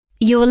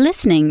You're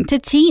listening to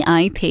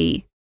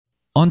TIP.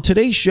 On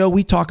today's show,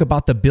 we talk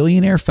about the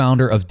billionaire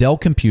founder of Dell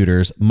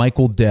Computers,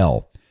 Michael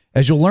Dell.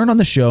 As you'll learn on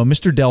the show,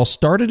 Mr. Dell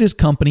started his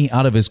company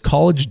out of his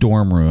college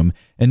dorm room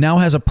and now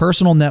has a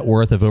personal net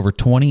worth of over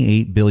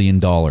 $28 billion.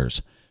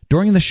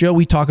 During the show,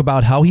 we talk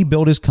about how he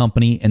built his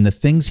company and the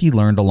things he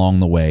learned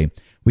along the way.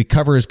 We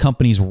cover his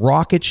company's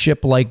rocket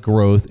ship-like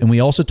growth, and we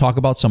also talk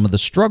about some of the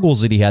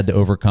struggles that he had to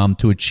overcome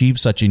to achieve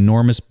such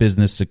enormous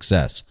business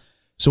success.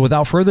 So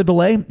without further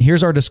delay,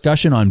 here's our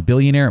discussion on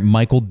billionaire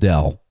Michael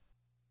Dell.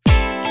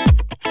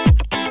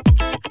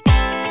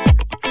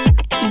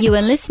 You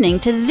are listening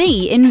to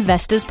The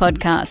Investors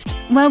Podcast,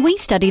 where we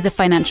study the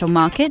financial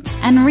markets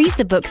and read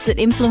the books that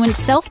influence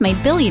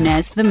self-made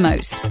billionaires the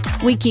most.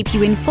 We keep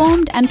you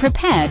informed and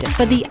prepared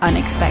for the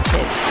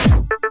unexpected.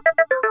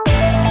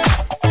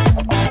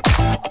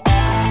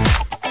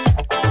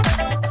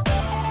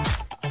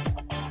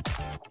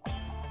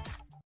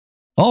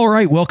 All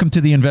right, welcome to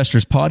the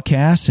Investors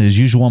Podcast. As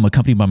usual, I'm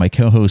accompanied by my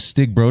co-host,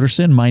 Stig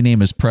Broderson. My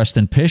name is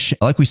Preston Pish.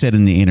 Like we said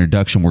in the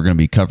introduction, we're going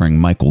to be covering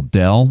Michael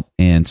Dell.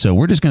 And so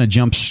we're just going to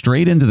jump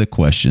straight into the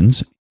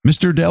questions.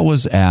 Mr. Dell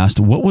was asked,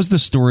 what was the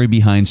story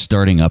behind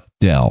starting up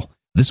Dell?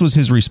 This was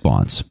his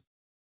response.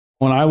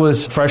 When I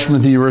was a freshman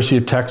at the University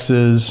of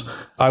Texas,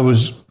 I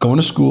was going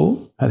to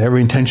school, had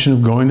every intention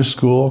of going to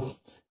school.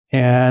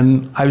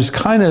 And I was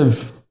kind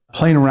of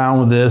playing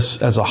around with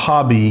this as a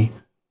hobby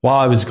while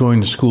I was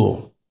going to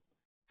school.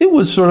 It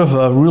was sort of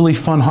a really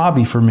fun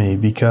hobby for me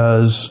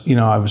because,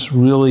 I was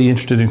really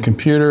interested in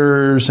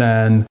computers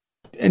and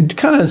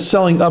kind of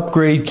selling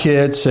upgrade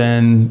kits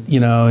and,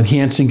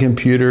 enhancing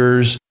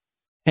computers.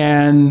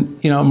 And,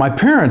 my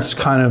parents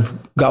kind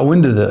of got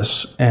wind of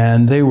this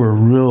and they were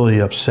really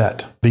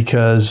upset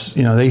because,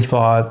 they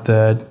thought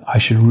that I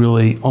should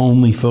really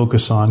only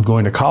focus on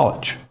going to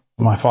college.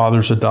 My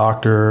father's a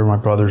doctor, my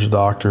brother's a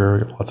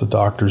doctor, lots of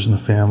doctors in the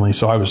family.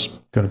 So I was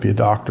going to be a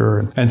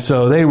doctor. And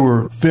so they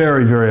were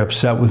very, very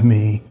upset with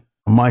me.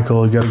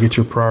 Michael, you got to get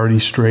your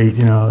priorities straight,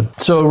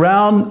 So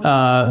around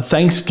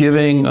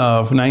Thanksgiving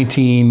of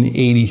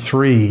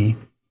 1983,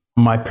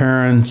 my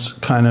parents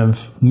kind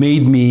of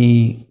made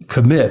me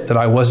commit that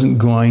I wasn't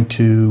going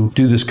to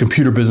do this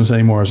computer business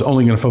anymore. I was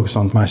only going to focus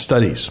on my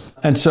studies.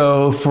 And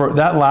so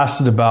that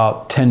lasted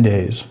about 10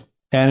 days.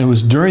 And it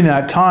was during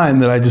that time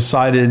that I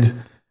decided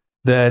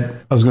that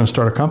I was going to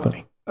start a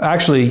company.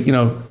 Actually,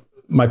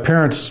 my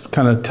parents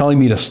kind of telling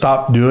me to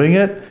stop doing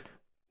it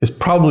is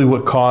probably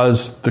what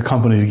caused the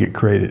company to get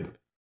created.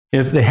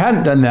 If they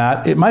hadn't done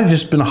that, it might have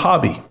just been a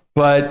hobby.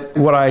 But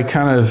what I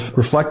kind of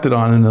reflected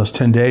on in those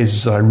 10 days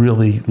is that I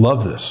really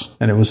love this.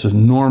 And it was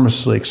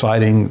enormously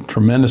exciting,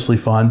 tremendously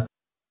fun.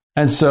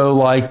 And so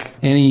like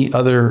any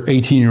other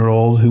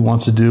 18-year-old who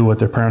wants to do what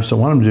their parents don't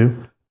want them to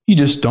do, you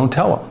just don't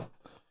tell them.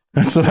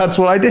 And so that's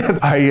what I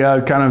did.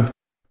 I kind of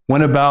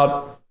went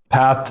about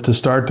path to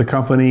start the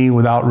company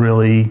without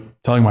really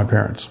telling my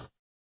parents.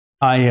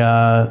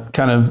 I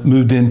kind of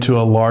moved into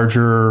a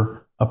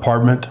larger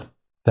apartment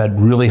that had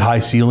really high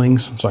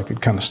ceilings, so I could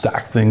kind of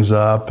stack things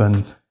up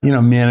and,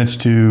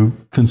 managed to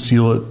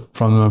conceal it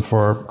from them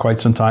for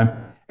quite some time.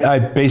 I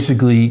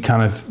basically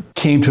kind of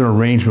came to an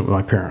arrangement with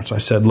my parents. I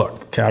said,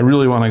 look, okay, I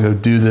really want to go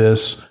do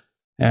this,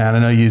 and I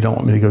know you don't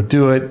want me to go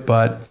do it,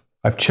 but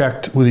I've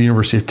checked with the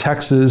University of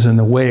Texas, and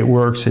the way it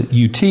works at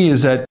UT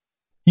is that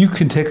you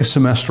can take a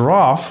semester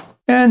off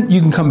and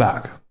you can come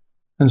back.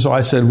 And so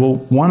I said, well,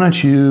 why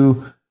don't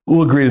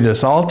we'll agree to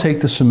this. I'll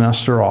take the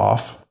semester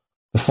off,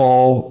 the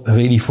fall of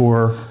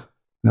 84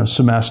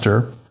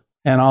 semester,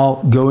 and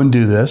I'll go and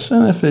do this.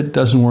 And if it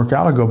doesn't work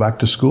out, I'll go back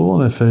to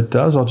school. And if it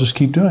does, I'll just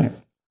keep doing it.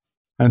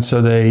 And so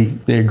they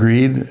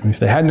agreed. If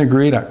they hadn't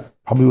agreed, I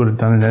probably would have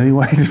done it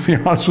anyway, to be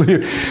honest with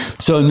you.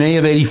 So in May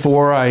of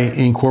 84, I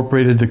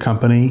incorporated the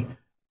company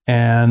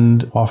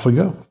and off we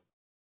go.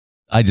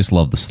 I just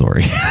love the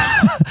story.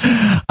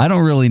 I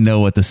don't really know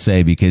what to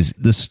say because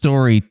the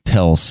story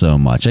tells so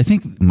much. I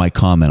think my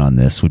comment on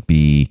this would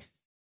be,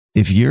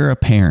 if you're a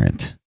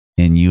parent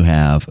and you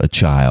have a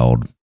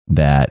child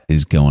that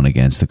is going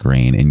against the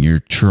grain and you're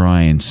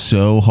trying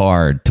so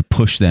hard to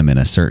push them in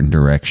a certain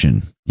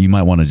direction, you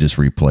might want to just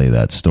replay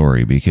that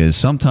story, because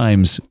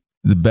sometimes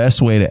the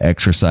best way to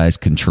exercise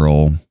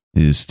control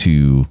is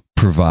to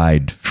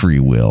provide free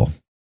will,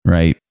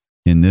 right?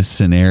 In this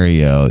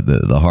scenario,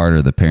 the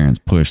harder the parents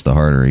pushed, the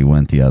harder he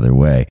went the other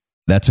way.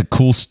 That's a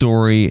cool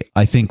story.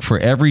 I think for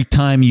every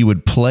time you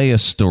would play a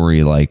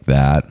story like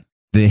that,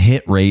 the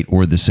hit rate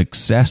or the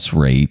success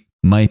rate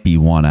might be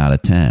 1 out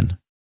of 10.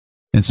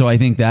 And so I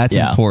think that's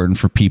important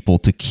for people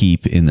to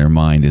keep in their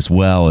mind as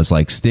well, as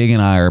like Stig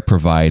and I are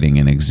providing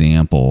an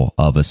example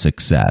of a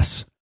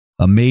success,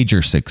 a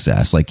major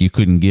success. Like you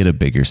couldn't get a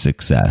bigger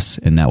success.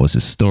 And that was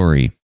his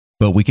story.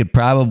 But we could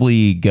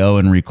probably go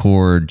and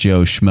record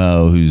Joe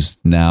Schmo, who's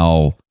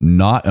now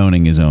not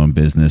owning his own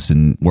business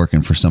and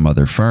working for some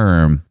other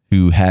firm,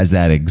 who has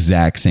that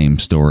exact same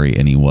story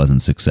and he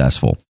wasn't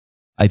successful.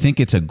 I think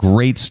it's a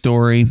great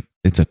story.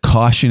 It's a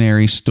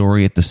cautionary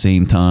story at the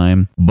same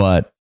time,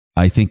 but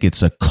I think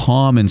it's a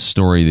common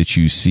story that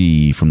you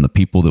see from the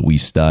people that we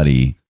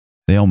study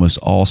They almost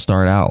all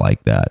start out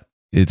like that.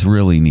 It's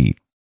really neat.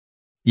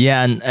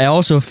 Yeah, and I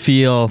also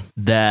feel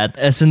that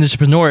as an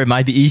entrepreneur, it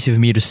might be easy for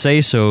me to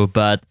say so,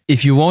 but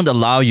if you won't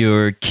allow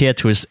your kid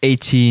who is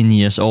 18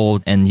 years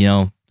old and,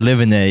 live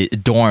in a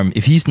dorm,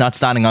 if he's not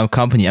starting out a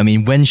company, I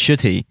mean, when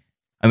should he?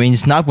 I mean,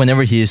 it's not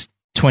whenever he is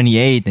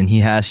 28 and he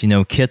has,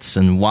 kids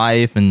and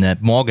wife and a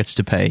mortgage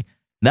to pay.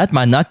 That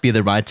might not be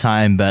the right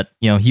time, but,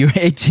 you're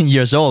 18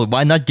 years old.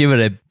 Why not give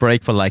it a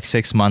break for like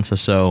 6 months or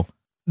so?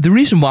 The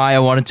reason why I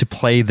wanted to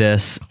play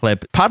this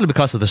clip, partly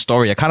because of the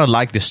story. I kind of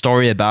like the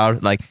story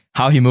about like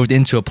how he moved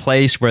into a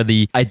place where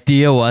the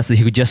idea was that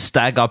he could just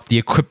stack up the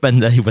equipment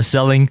that he was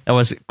selling. That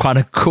was quite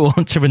a cool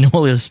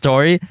entrepreneurial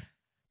story.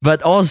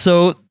 But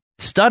also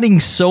studying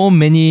so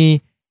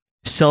many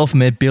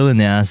self-made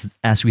billionaires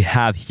as we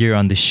have here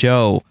on the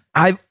show,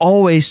 I'm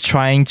always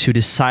trying to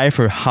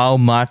decipher how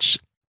much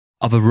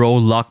of a role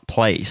luck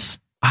plays.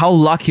 How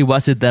lucky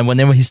was it that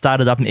whenever he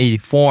started up in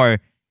 84,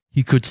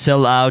 he could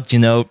sell out,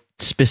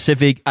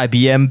 specific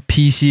IBM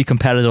PC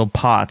compatible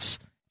parts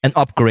and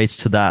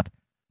upgrades to that?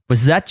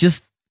 Was that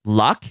just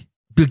luck?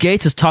 Bill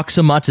Gates has talked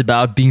so much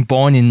about being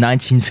born in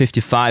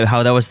 1955,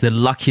 how that was the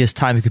luckiest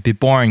time he could be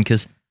born,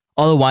 because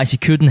otherwise he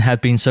couldn't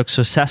have been so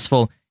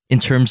successful in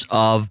terms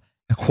of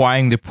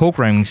acquiring the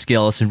programming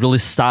skills and really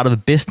start a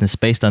business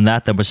based on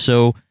that was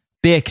so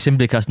big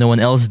simply because no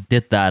one else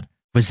did that.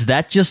 Was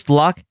that just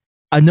luck?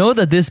 I know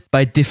that this,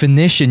 by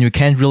definition, you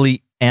can't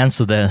really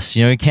answer this.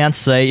 You can't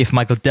say if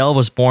Michael Dell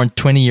was born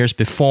 20 years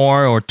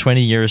before or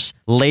 20 years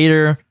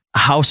later,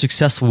 how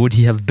successful would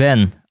he have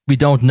been? We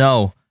don't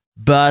know.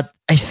 But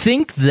I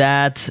think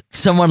that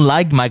someone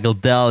like Michael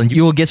Dell, and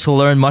you will get to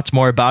learn much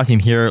more about him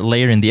here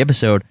later in the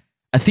episode,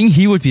 I think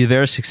he would be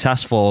very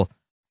successful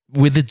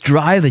with the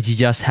drive that he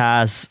just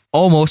has,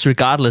 almost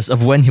regardless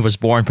of when he was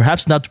born.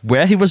 Perhaps not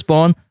where he was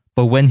born,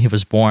 but when he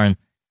was born.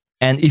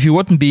 And if he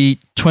wouldn't be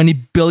 $20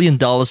 billion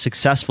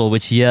successful,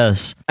 which he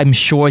is, I'm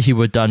sure he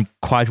would have done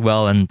quite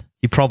well, and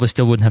he probably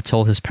still wouldn't have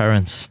told his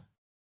parents.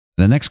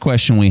 The next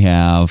question we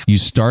have, you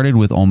started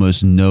with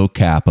almost no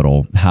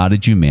capital. How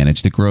did you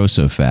manage to grow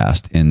so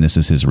fast? And this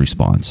is his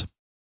response.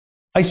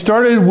 I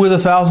started with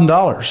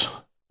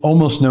 $1,000,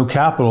 almost no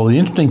capital. The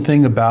interesting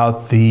thing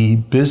about the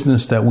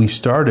business that we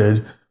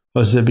started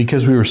was that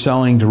because we were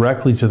selling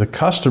directly to the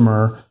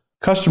customer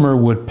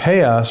would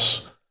pay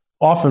us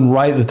often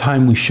right at the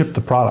time we shipped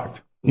the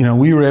product.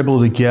 We were able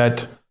to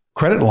get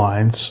credit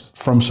lines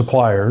from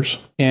suppliers,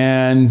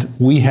 and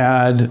we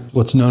had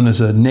what's known as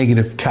a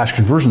negative cash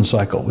conversion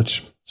cycle,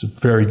 which is a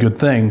very good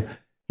thing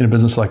in a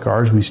business like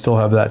ours. We still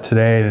have that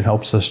today, and it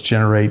helps us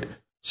generate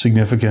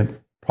significant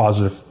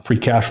positive free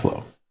cash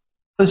flow.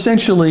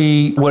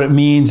 Essentially, what it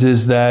means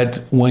is that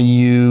when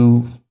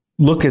you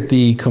look at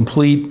the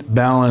complete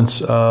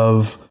balance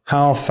of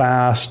how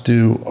fast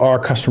do our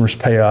customers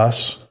pay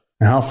us,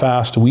 and how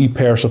fast do we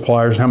pay our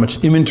suppliers, and how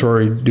much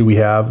inventory do we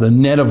have, the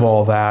net of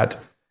all that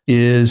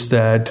is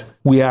that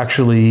we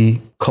actually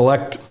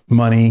collect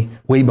money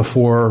way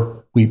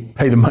before we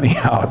pay the money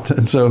out.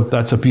 And so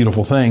that's a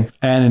beautiful thing.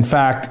 And in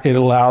fact, it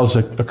allows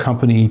a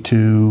company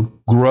to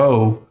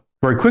grow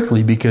very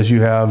quickly because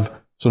you have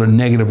sort of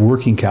negative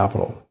working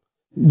capital.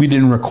 We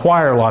didn't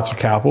require lots of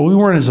capital. We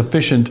weren't as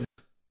efficient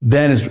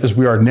then as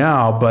we are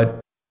now, but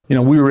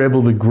we were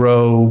able to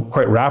grow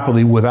quite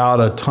rapidly without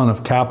a ton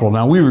of capital.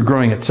 Now, we were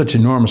growing at such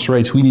enormous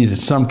rates, we needed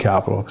some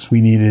capital because we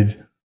needed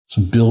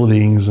some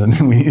buildings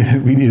and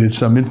we needed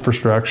some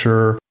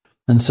infrastructure.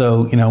 And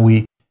so,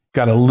 we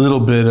got a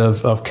little bit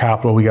of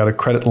capital. We got a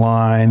credit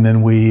line,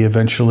 then we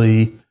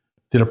eventually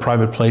did a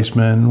private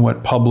placement,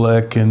 went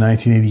public in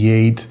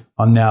 1988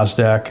 on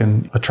NASDAQ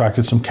and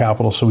attracted some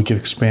capital so we could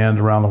expand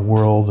around the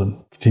world and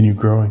continue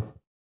growing.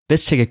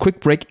 Let's take a quick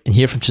break and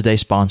hear from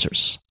today's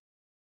sponsors.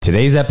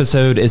 Today's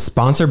episode is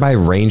sponsored by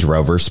Range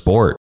Rover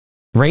Sport.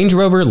 Range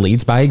Rover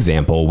leads by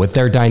example with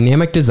their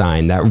dynamic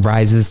design that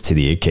rises to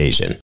the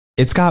occasion.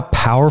 It's got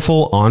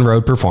powerful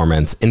on-road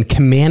performance and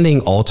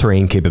commanding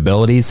all-terrain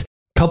capabilities,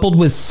 coupled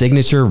with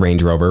signature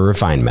Range Rover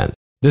refinement.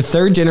 The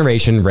third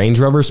generation Range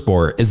Rover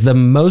Sport is the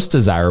most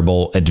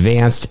desirable,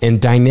 advanced, and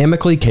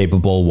dynamically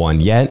capable one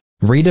yet,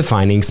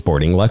 redefining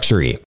sporting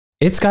luxury.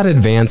 It's got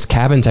advanced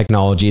cabin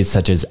technologies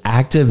such as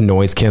active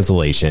noise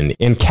cancellation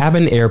and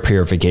cabin air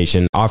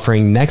purification,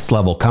 offering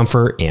next-level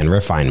comfort and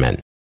refinement.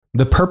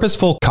 The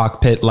purposeful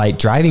cockpit-like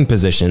driving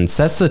position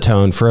sets the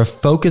tone for a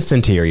focused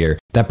interior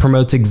that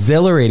promotes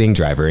exhilarating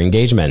driver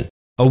engagement.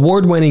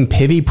 Award-winning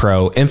Pivi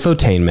Pro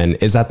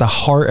infotainment is at the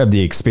heart of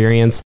the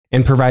experience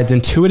and provides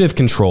intuitive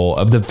control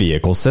of the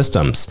vehicle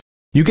systems.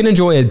 You can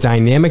enjoy a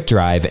dynamic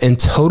drive and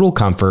total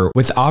comfort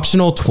with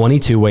optional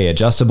 22-way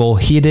adjustable,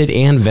 heated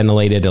and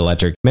ventilated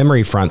electric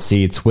memory front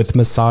seats with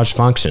massage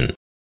function.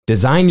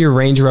 Design your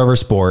Range Rover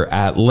Sport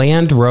at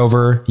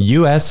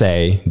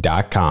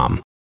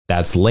LandRoverUSA.com.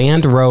 That's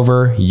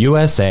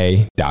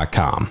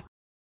LandRoverUSA.com.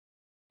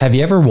 Have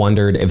you ever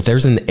wondered if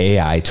there's an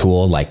AI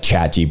tool like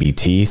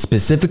ChatGPT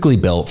specifically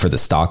built for the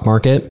stock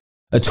market?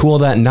 A tool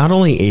that not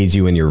only aids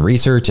you in your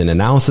research and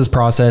analysis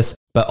process,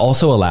 but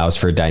also allows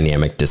for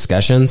dynamic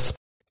discussions?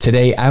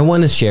 Today, I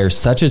want to share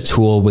such a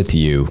tool with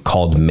you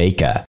called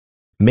Meka.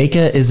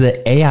 Meka is an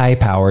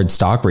AI-powered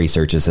stock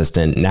research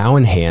assistant now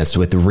enhanced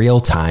with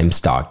real-time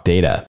stock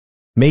data.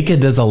 Meka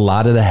does a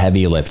lot of the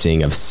heavy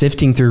lifting of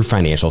sifting through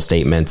financial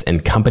statements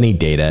and company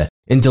data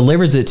and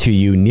delivers it to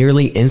you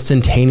nearly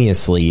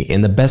instantaneously,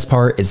 and the best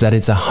part is that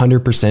it's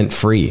 100%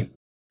 free.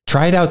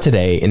 Try it out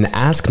today and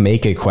ask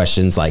Meka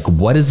questions like,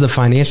 what is the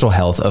financial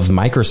health of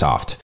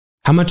Microsoft?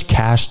 How much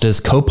cash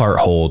does Copart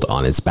hold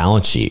on its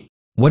balance sheet?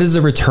 What is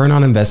the return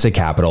on invested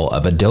capital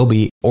of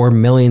Adobe, or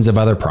millions of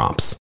other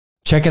prompts?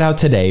 Check it out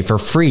today for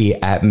free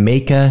at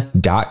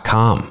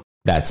Meka.com.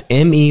 That's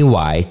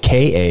MEYKA.com.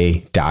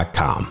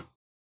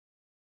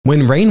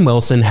 When Rainn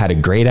Wilson had a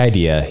great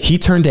idea, he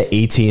turned to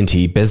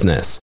AT&T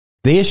Business.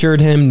 They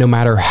assured him no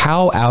matter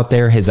how out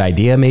there his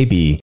idea may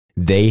be,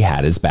 they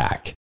had his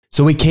back.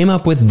 So he came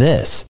up with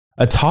this,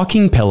 a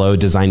talking pillow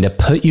designed to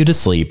put you to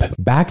sleep,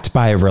 backed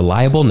by a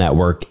reliable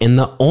network and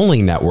the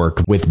only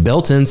network with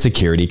built-in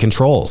security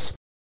controls.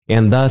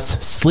 And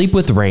thus, Sleep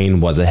with Rainn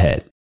was a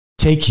hit.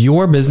 Take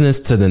your business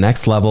to the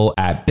next level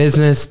at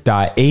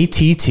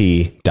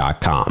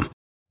business.att.com.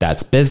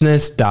 That's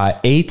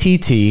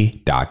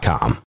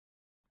business.att.com.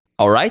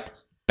 All right,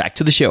 back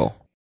to the show.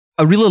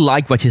 I really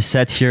like what you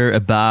said here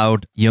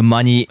about your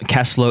money,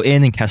 cash flow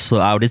in and cash flow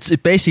out. It's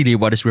basically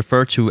what is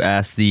referred to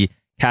as the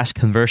cash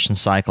conversion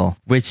cycle,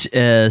 which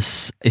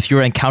is, if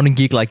you're an accounting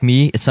geek like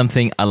me, it's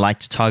something I like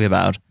to talk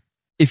about.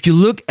 If you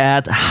look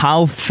at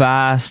how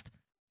fast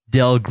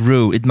Dell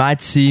grew, it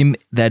might seem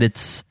that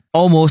it's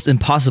almost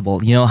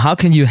impossible. You know, how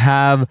can you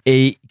have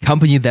a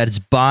company that is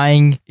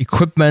buying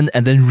equipment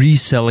and then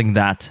reselling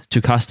that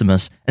to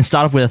customers and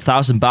start off with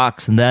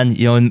 $1,000 and then,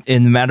 you know,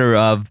 in a matter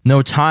of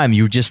no time,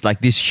 you're just like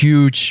this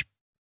huge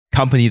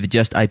company that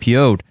just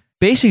IPO'd.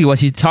 Basically, what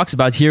he talks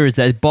about here is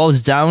that it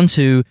boils down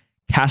to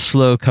cash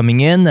flow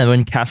coming in and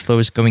when cash flow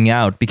is going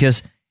out.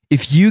 Because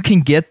if you can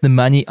get the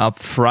money up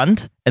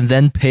front and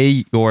then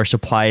pay your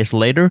suppliers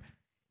later,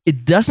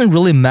 it doesn't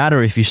really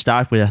matter if you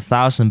start with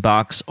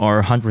 $1,000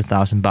 or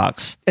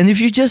 $100,000. And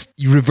if you just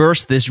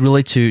reverse this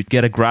really to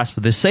get a grasp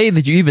of this, say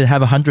that you even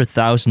have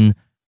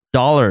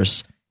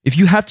 $100,000. If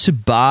you have to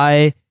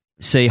buy,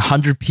 say,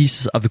 100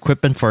 pieces of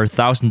equipment for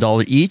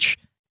 $1,000 each,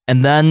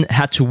 and then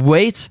had to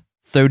wait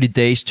 30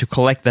 days to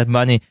collect that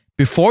money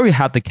before you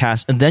have the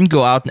cash, and then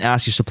go out and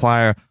ask your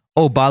supplier,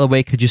 oh, by the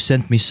way, could you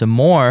send me some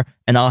more?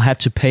 And I'll have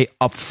to pay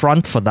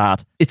upfront for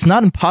that. It's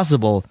not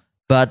impossible,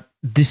 but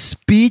the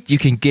speed you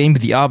can gain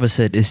with the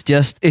opposite is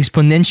just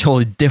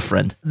exponentially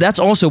different. That's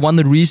also one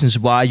of the reasons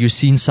why you've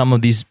seen some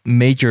of these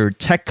major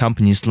tech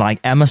companies like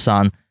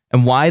Amazon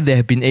and why they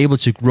have been able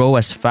to grow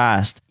as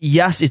fast.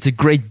 Yes, it's a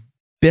great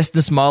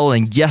business model,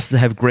 and yes, they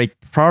have great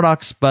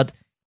products, but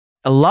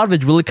a lot of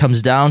it really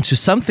comes down to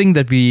something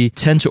that we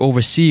tend to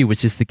oversee,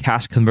 which is the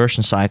cash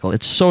conversion cycle.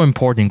 It's so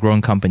important in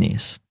growing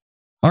companies.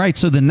 All right,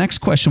 so the next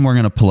question we're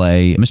going to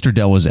play, Mr.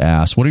 Dell was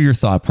asked, what are your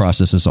thought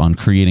processes on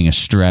creating a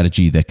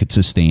strategy that could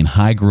sustain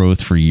high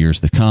growth for years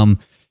to come?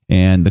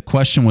 And the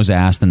question was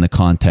asked in the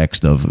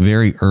context of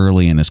very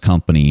early in his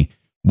company,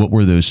 what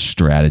were those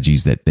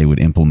strategies that they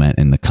would implement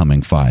in the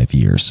coming 5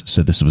 years?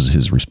 So this was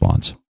his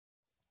response.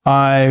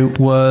 I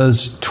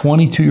was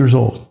 22 years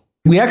old.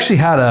 We actually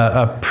had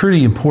a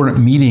pretty important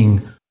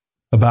meeting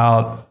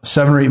about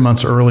 7 or 8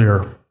 months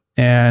earlier,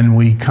 and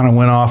we kind of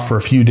went off for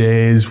a few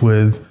days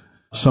with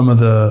some of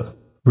the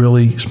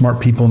really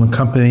smart people in the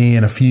company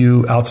and a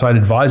few outside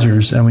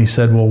advisors. And we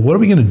said, well, what are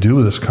we going to do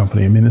with this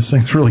company? I mean, this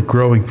thing's really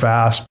growing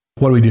fast.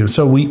 What do we do?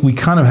 So we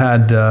kind of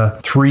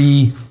had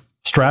 3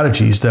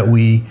 strategies that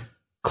we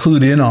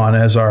clued in on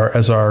as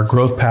our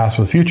growth path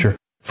for the future.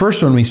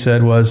 First one we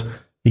said was,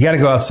 you got to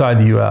go outside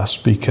the US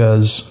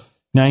because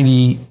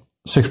 96%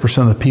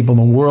 of the people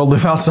in the world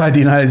live outside the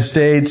United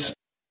States.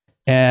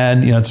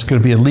 And, you know, it's going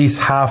to be at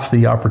least half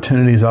the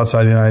opportunities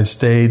outside the United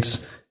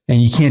States. And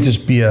you can't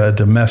just be a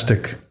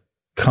domestic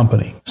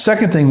company.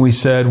 Second thing we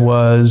said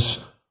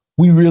was,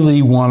 we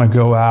really want to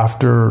go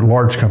after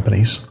large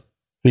companies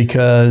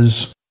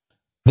because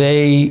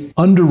they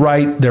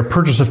underwrite their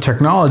purchase of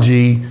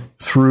technology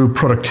through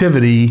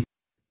productivity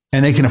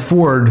and they can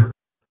afford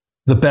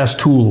the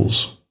best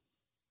tools.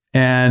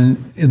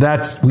 And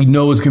that's, we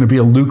know, is going to be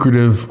a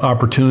lucrative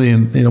opportunity.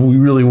 And, you know, we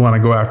really want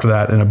to go after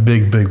that in a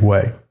big, big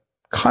way.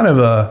 Kind of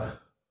a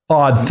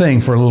odd thing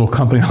for a little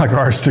company like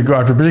ours to go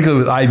after, particularly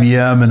with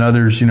IBM and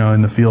others, you know,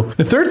 in the field.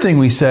 The third thing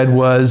we said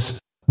was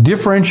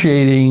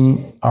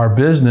differentiating our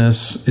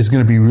business is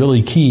going to be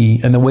really key.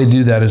 And the way to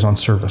do that is on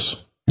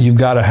service. You've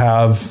got to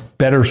have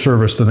better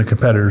service than the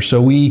competitors. So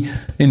we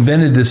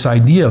invented this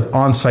idea of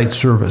on-site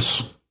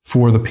service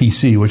for the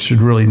PC, which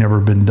had really never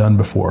been done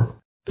before.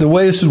 The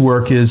way this would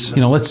work is,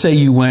 you know, let's say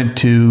you went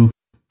to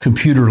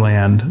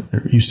Computerland.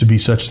 There used to be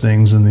such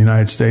things in the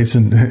United States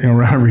and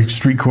around every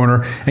street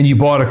corner, and you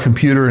bought a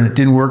computer and it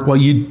didn't work. Well,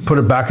 you'd put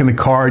it back in the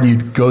car and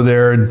you'd go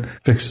there and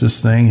fix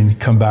this thing and you'd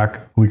come back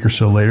a week or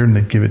so later and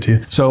they'd give it to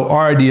you. So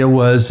our idea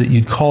was that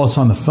you'd call us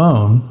on the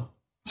phone,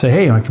 say,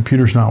 hey, my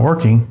computer's not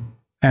working.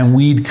 And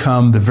we'd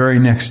come the very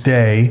next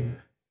day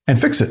and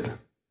fix it.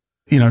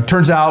 it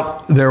turns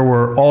out there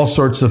were all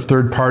sorts of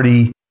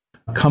third-party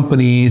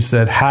companies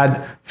that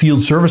had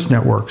field service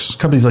networks,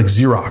 companies like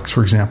Xerox,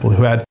 for example,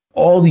 who had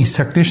all these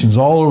technicians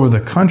all over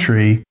the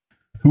country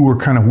who were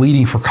kind of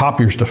waiting for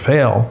copiers to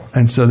fail.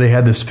 And so they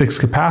had this fixed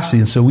capacity.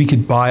 And so we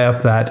could buy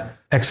up that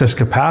excess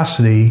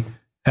capacity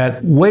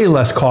at way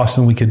less cost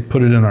than we could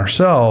put it in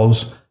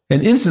ourselves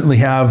and instantly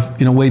have,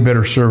 way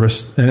better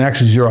service. And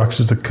actually Xerox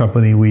is the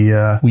company we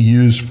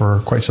used for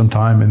quite some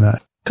time in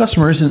that.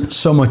 Customer isn't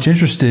so much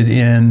interested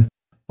in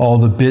all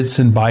the bits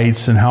and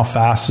bytes and how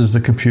fast is the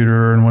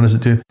computer and what does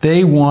it do.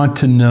 They want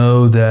to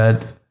know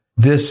that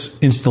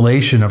this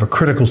installation of a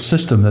critical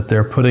system that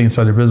they're putting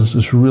inside their business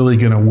is really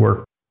going to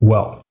work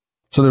well.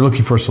 So they're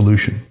looking for a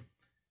solution.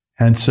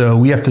 And so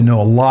we have to know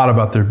a lot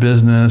about their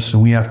business,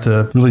 and we have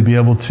to really be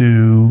able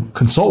to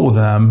consult with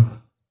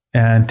them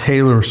and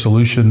tailor a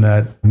solution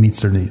that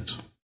meets their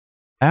needs.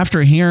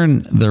 After hearing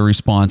the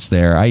response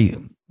there,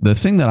 the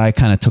thing that I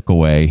kind of took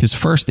away, his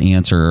first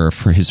answer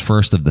for his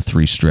first of the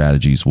three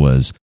strategies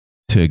was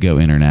to go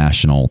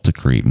international to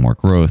create more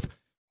growth.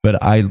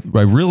 But I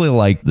really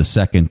like the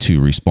second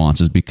two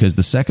responses, because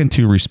the second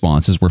two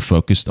responses were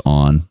focused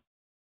on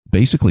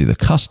basically the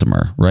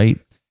customer, right?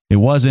 It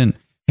wasn't,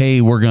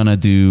 hey, we're going to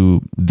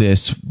do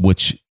this,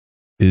 which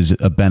is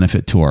a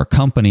benefit to our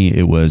company.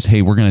 It was,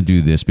 hey, we're going to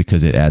do this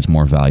because it adds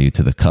more value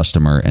to the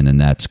customer. And then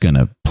that's going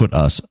to put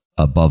us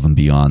above and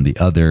beyond the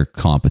other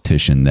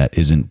competition that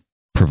isn't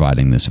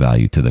providing this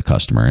value to the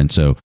customer. And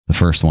so the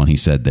first one he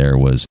said there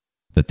was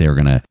that they're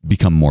going to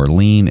become more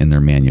lean in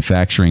their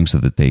manufacturing so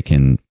that they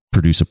can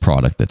produce a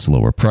product that's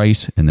lower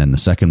price. And then the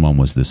second one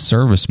was this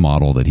service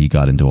model that he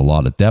got into a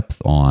lot of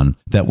depth on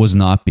that was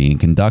not being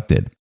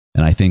conducted.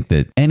 And I think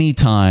that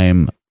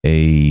anytime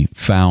a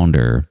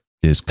founder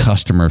is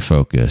customer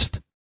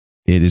focused,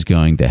 it is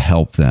going to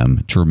help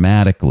them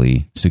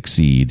dramatically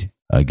succeed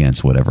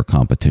against whatever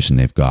competition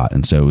they've got.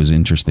 And so it was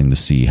interesting to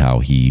see how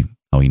he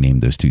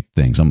named those two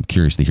things. I'm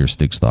curious to hear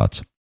Stig's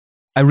thoughts.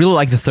 I really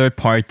like the third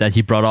part that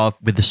he brought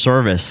up with the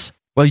service.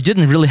 Well, you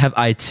didn't really have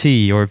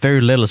IT, or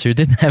very little, so you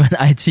didn't have an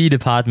IT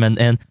department.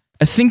 And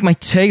I think my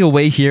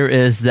takeaway here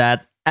is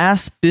that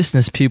as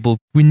business people,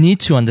 we need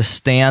to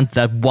understand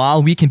that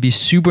while we can be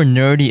super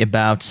nerdy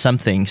about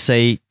something,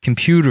 say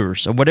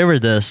computers or whatever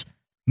it is,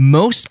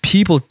 most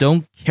people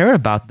don't care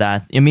about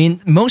that. I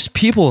mean, most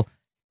people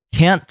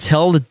can't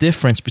tell the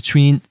difference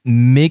between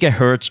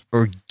megahertz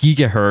or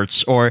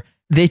gigahertz, or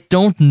they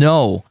don't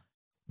know,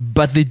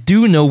 but they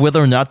do know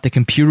whether or not the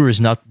computer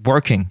is not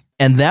working.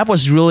 And that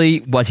was really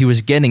what he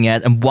was getting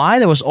at, and why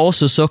that was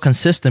also so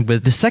consistent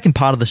with the second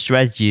part of the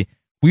strategy.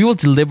 We will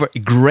deliver a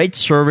great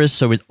service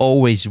so it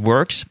always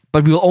works,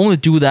 but we will only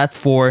do that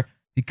for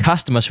the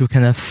customers who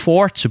can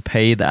afford to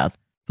pay that.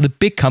 The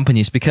big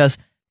companies, because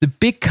the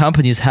big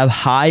companies have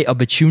high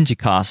opportunity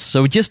costs,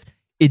 so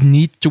it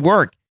needs to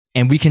work.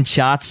 And we can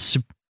charge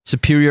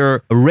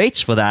superior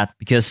rates for that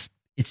because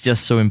it's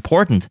just so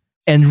important.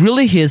 And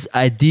really his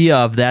idea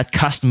of that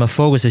customer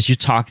focus, as you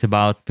talked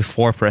about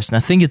before, Preston, I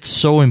think it's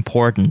so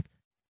important.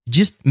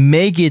 Just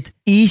make it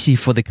easy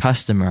for the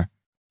customer.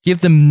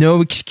 Give them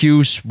no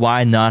excuse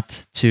why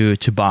not to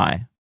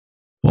buy.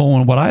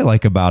 Well, what I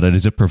like about it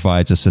is it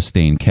provides a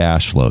sustained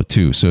cash flow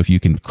too. So if you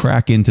can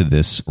crack into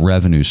this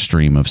revenue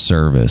stream of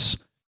service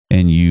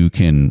and you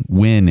can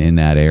win in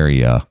that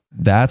area,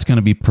 that's going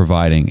to be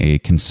providing a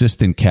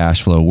consistent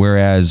cash flow.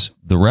 Whereas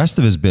the rest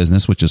of his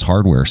business, which is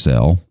hardware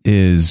sale,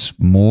 is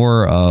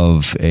more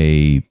of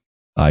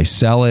I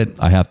sell it,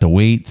 I have to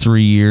wait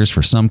 3 years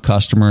for some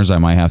customers. I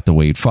might have to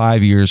wait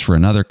 5 years for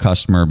another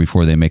customer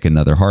before they make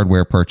another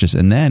hardware purchase.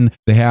 And then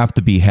they have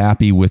to be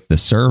happy with the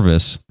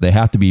service. They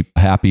have to be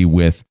happy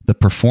with the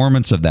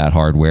performance of that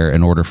hardware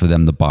in order for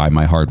them to buy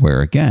my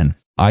hardware again.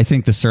 I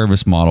think the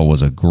service model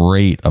was a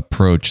great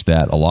approach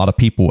that a lot of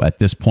people at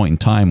this point in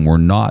time were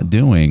not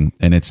doing.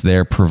 And it's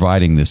there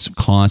providing this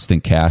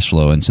constant cash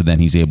flow. And so then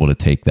he's able to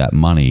take that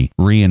money,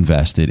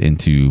 reinvest it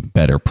into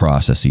better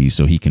processes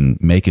so he can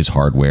make his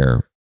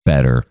hardware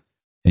better.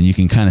 And you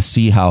can kind of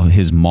see how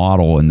his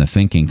model and the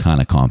thinking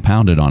kind of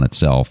compounded on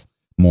itself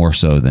more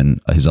so than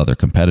his other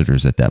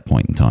competitors at that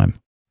point in time.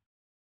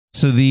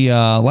 So the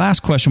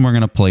last question we're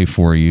going to play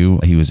for you,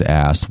 he was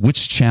asked,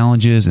 which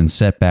challenges and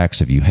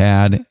setbacks have you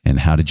had and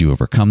how did you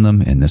overcome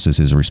them? And this is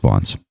his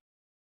response.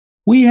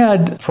 We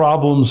had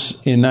problems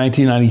in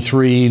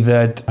 1993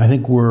 that I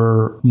think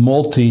were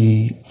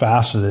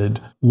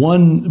multifaceted.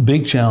 One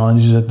big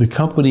challenge is that the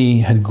company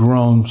had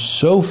grown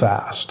so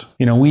fast.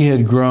 We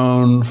had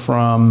grown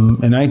from,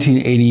 in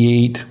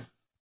 1988,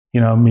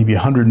 maybe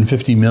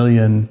 150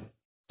 million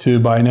to,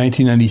 by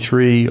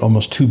 1993,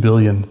 almost 2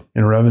 billion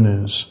in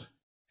revenues.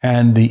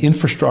 And the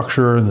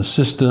infrastructure and the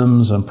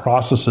systems and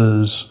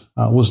processes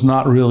was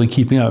not really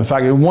keeping up. In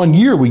fact, in 1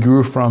 year, we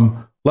grew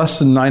from less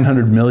than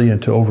 900 million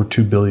to over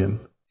 2 billion.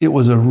 It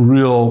was a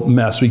real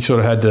mess. We sort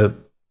of had to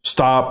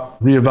stop,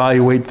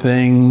 reevaluate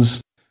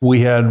things.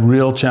 We had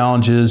real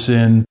challenges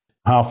in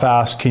how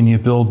fast can you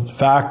build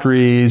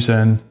factories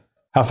and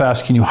how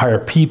fast can you hire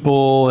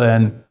people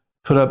and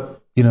put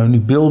up, new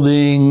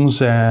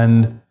buildings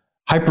and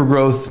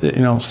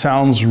hypergrowth,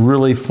 sounds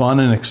really fun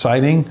and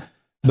exciting,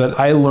 but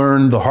I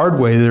learned the hard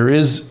way there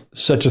is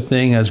such a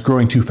thing as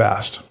growing too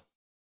fast,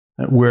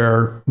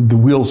 where the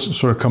wheels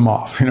sort of come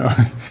off,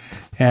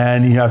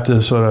 and you have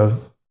to sort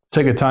of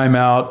take a time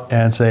out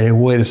and say,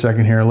 wait a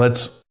second here,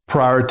 let's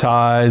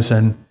prioritize.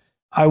 And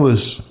I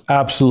was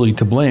absolutely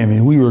to blame. I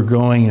mean, we were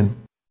going and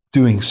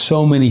doing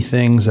so many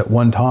things at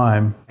one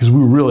time because we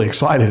were really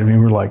excited. I mean,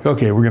 we were like,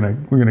 okay, we're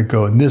gonna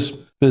go in this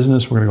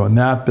business, we're gonna go in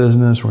that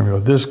business, we're gonna go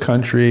to this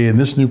country and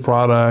this new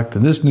product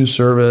and this new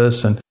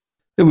service. And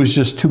it was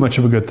just too much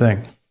of a good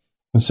thing.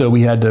 And so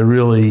we had to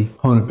really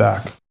hone it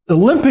back.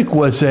 Olympic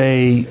was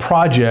a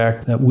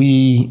project that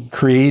we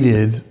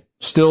created.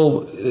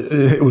 Still,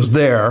 it was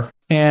there.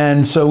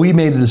 And so we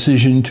made the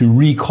decision to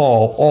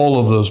recall all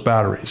of those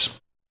batteries.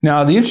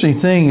 Now, the interesting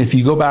thing, if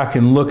you go back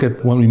and look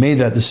at when we made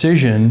that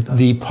decision,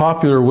 the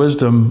popular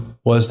wisdom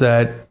was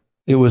that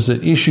it was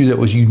an issue that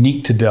was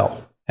unique to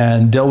Dell.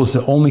 And Dell was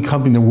the only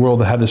company in the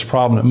world that had this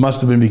problem. It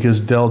must have been because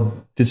Dell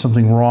did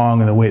something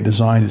wrong in the way it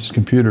designed its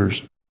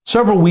computers.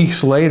 Several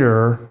weeks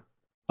later,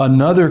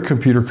 another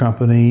computer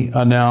company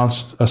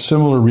announced a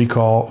similar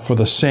recall for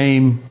the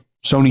same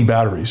Sony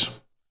batteries.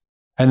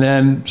 And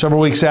then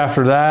several weeks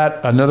after that,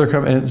 another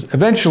company,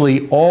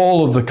 eventually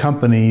all of the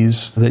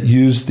companies that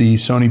use the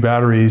Sony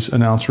batteries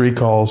announced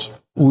recalls.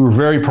 We were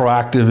very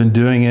proactive in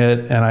doing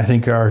it, and I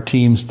think our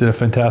teams did a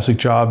fantastic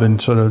job in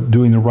sort of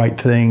doing the right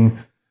thing.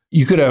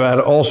 You could have had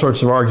all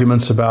sorts of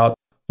arguments about,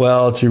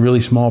 well, it's a really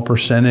small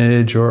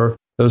percentage or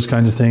those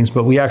kinds of things,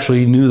 but we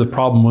actually knew the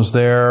problem was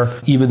there,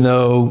 even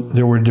though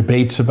there were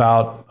debates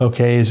about,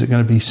 okay, is it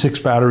going to be 6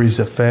 batteries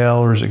that fail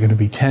or is it going to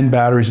be 10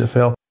 batteries that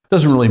fail?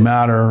 Doesn't really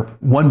matter.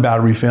 One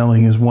battery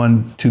failing is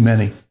one too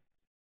many.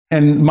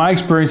 And my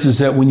experience is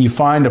that when you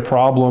find a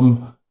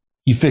problem,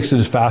 you fix it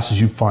as fast as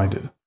you find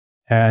it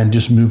and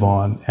just move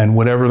on. And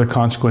whatever the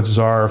consequences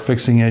are of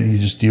fixing it, you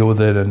just deal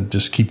with it and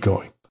just keep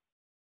going.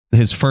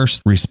 His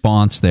first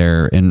response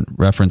there in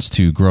reference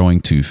to growing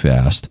too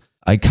fast,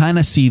 I kind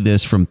of see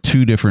this from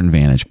 2 different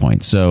vantage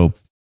points. So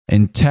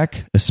in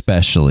tech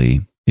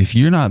especially, if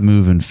you're not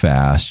moving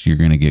fast, you're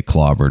going to get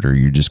clobbered or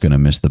you're just going to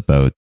miss the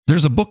boat.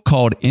 There's a book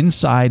called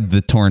Inside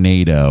the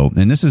Tornado,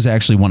 and this is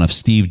actually one of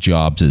Steve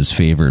Jobs'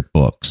 favorite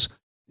books.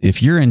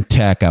 If you're in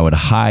tech, I would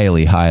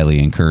highly, highly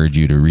encourage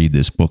you to read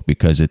this book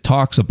because it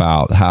talks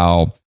about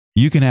how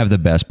you can have the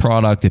best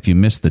product if you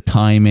miss the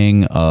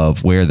timing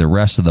of where the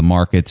rest of the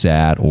market's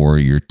at, or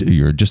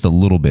you're just a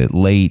little bit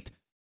late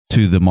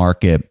to the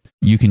market.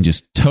 You can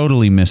just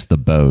totally miss the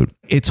boat.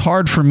 It's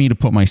hard for me to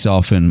put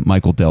myself in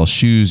Michael Dell's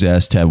shoes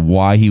as to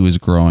why he was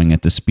growing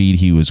at the speed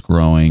he was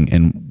growing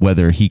and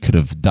whether he could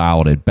have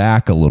dialed it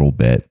back a little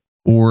bit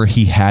or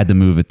he had to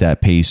move at that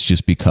pace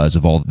just because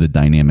of all the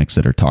dynamics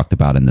that are talked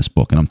about in this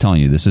book. And I'm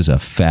telling you, this is a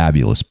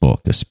fabulous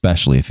book,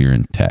 especially if you're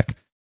in tech.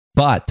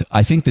 But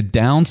I think the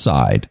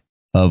downside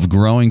of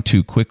growing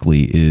too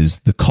quickly is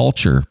the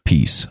culture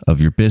piece of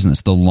your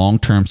business, the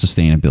long-term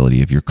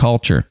sustainability of your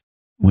culture.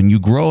 When you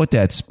grow at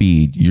that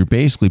speed, you're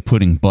basically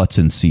putting butts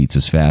in seats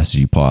as fast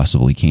as you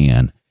possibly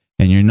can.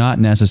 And you're not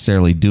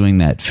necessarily doing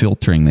that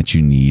filtering that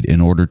you need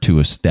in order to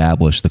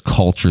establish the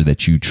culture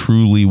that you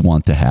truly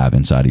want to have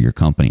inside of your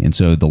company. And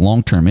so the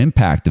long-term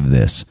impact of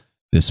this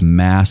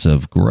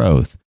massive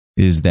growth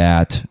is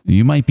that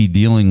you might be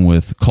dealing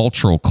with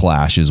cultural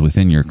clashes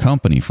within your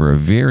company for a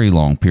very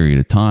long period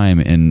of time.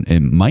 And it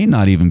might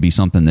not even be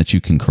something that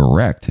you can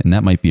correct. And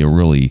that might be a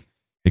really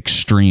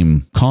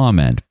extreme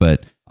comment,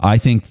 but I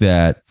think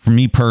that for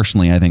me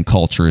personally, I think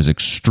culture is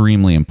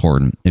extremely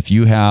important. If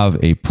you have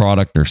a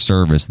product or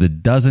service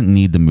that doesn't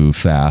need to move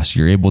fast,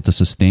 you're able to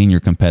sustain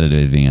your competitive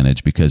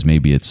advantage because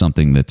maybe it's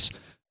something that's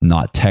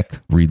not tech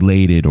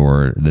related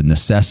or the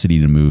necessity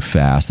to move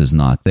fast is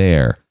not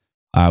there.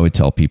 I would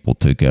tell people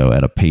to go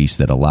at a pace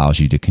that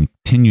allows you to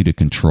continue to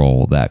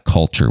control that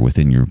culture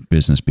within your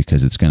business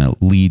because it's going to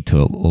lead to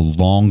a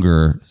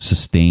longer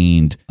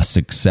sustained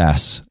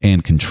success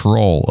and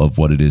control of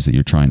what it is that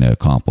you're trying to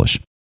accomplish.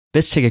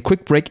 Let's take a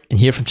quick break and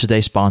hear from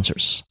today's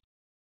sponsors.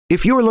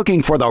 If you're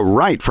looking for the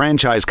right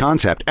franchise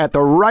concept at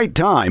the right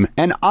time,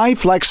 an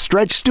iFlex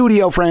Stretch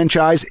Studio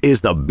franchise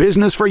is the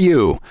business for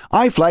you.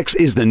 iFlex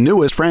is the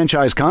newest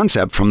franchise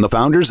concept from the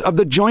founders of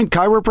The Joint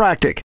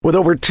Chiropractic. With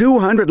over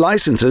 200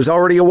 licenses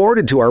already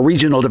awarded to our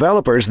regional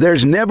developers,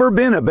 there's never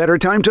been a better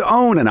time to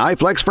own an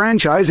iFlex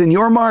franchise in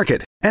your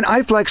market. An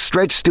iFlex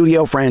Stretch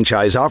Studio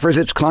franchise offers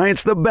its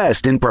clients the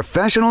best in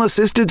professional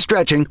assisted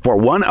stretching for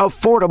one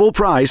affordable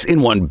price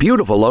in one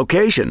beautiful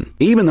location.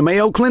 Even the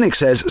Mayo Clinic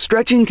says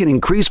stretching can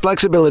increase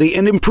flexibility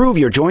and improve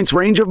your joints'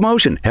 range of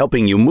motion,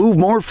 helping you move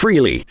more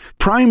freely.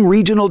 Prime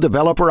regional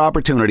developer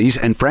opportunities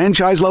and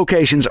franchise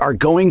locations are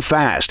going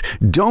fast.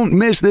 Don't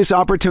miss this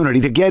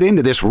opportunity to get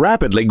into this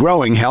rapidly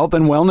growing health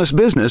and wellness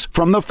business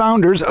from the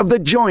founders of The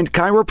Joint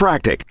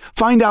Chiropractic.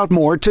 Find out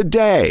more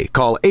today.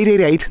 Call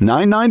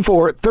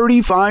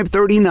 888-994-3539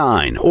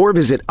 or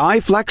visit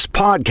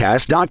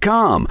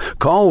iflexpodcast.com.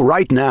 Call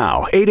right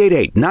now,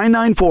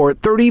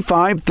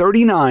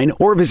 888-994-3539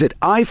 or visit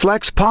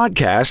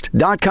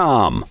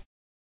iflexpodcast.com.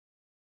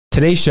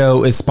 Today's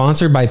show is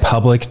sponsored by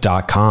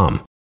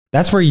Public.com.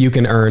 That's where you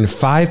can earn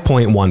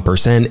 5.1%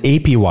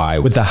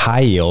 APY with a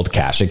high-yield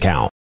cash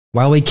account.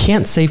 While we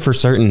can't say for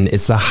certain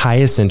it's the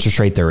highest interest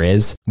rate there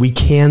is, we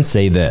can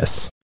say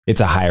this.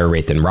 It's a higher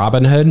rate than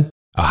Robinhood,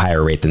 a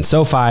higher rate than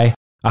SoFi,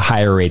 a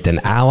higher rate than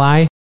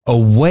Ally, a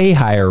way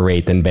higher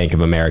rate than Bank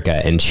of America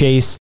and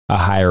Chase, a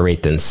higher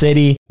rate than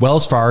Citi,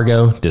 Wells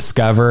Fargo,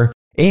 Discover,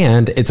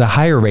 and it's a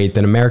higher rate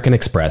than American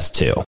Express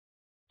too.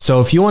 So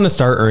if you want to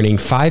start earning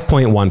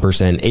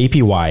 5.1%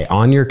 APY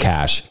on your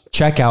cash,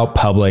 check out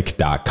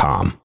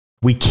Public.com.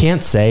 We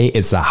can't say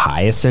it's the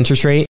highest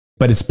interest rate,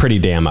 but it's pretty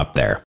damn up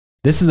there.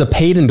 This is a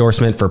paid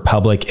endorsement for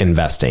Public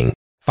Investing.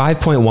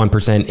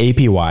 5.1%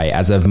 APY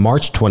as of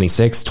March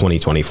 26,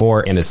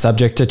 2024 and is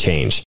subject to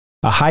change.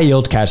 A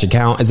high-yield cash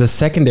account is a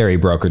secondary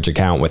brokerage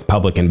account with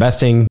Public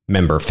Investing,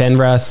 member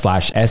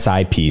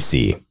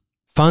FINRA/SIPC.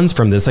 Funds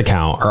from this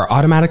account are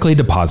automatically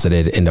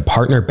deposited into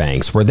partner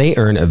banks where they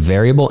earn a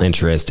variable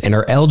interest and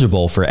are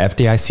eligible for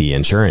FDIC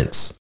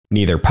insurance.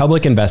 Neither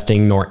Public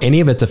Investing nor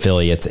any of its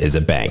affiliates is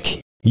a bank.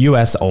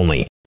 U.S.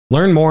 only.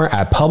 Learn more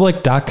at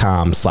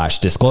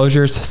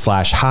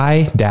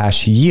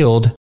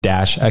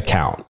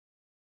public.com/disclosures/high-yield-account.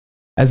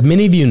 As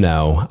many of you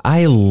know,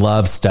 I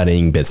love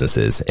studying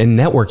businesses and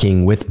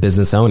networking with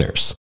business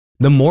owners.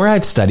 The more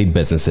I've studied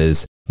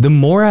businesses, the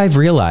more I've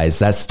realized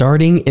that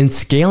starting and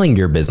scaling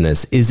your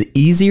business is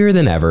easier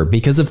than ever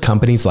because of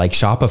companies like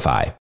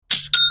Shopify.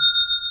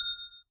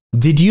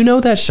 Did you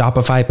know that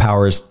Shopify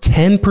powers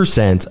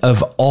 10%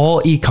 of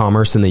all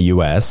e-commerce in the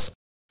US?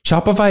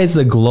 Shopify is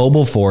the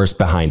global force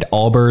behind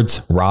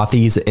Allbirds,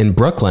 Rothy's, and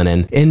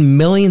Brooklinen, and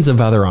millions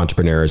of other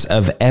entrepreneurs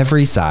of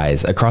every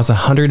size across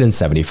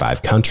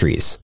 175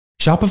 countries.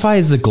 Shopify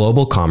is the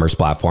global commerce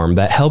platform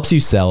that helps you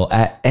sell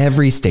at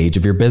every stage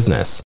of your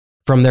business.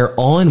 From their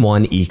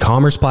all-in-one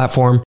e-commerce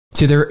platform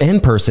to their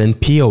in-person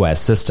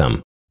POS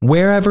system.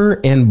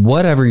 Wherever and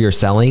whatever you're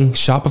selling,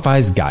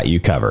 Shopify's got you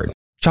covered.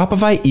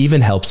 Shopify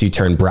even helps you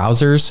turn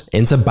browsers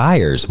into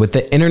buyers with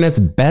the internet's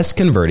best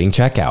converting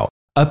checkout,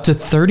 up to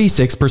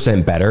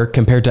 36% better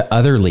compared to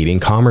other leading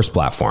commerce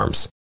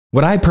platforms.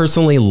 What I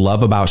personally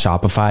love about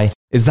Shopify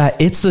is that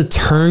it's the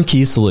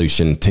turnkey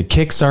solution to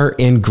kickstart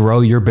and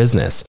grow your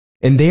business,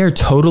 and they are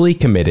totally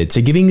committed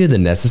to giving you the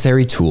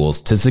necessary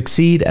tools to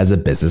succeed as a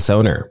business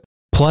owner.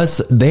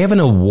 Plus, they have an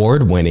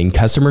award-winning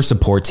customer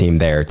support team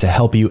there to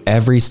help you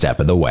every step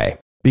of the way.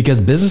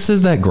 Because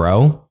businesses that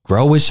grow,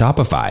 grow with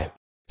Shopify.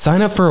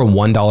 Sign up for a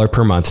 $1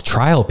 per month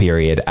trial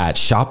period at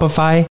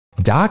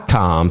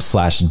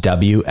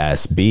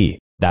shopify.com/WSB.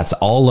 That's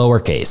all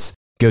lowercase.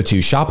 Go to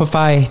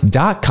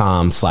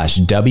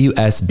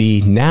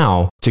shopify.com/WSB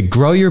now to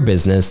grow your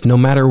business no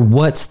matter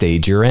what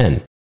stage you're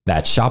in.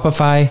 That's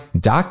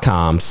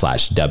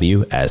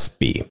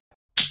shopify.com/WSB.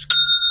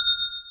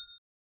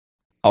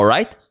 All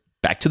right.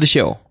 Back to the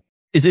show.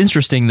 It's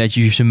interesting that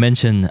you should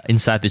mention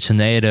Inside the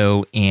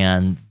Tornado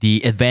and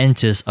the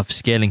advantages of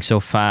scaling so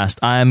fast.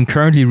 I'm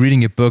currently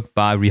reading a book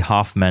by Reid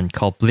Hoffman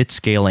called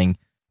Blitzscaling,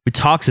 which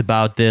talks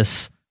about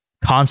this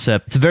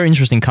concept. It's a very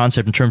interesting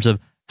concept in terms of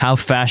how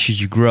fast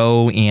should you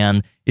grow,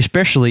 and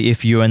especially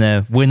if you're in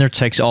a winner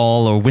takes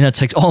all or winner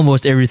takes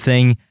almost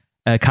everything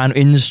kind of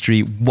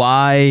industry,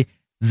 why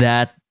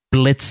that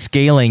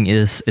blitzscaling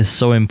is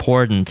so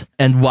important,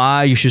 and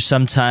why you should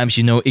sometimes,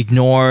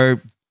 ignore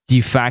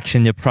defects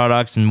in your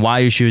products, and why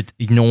you should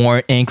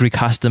ignore angry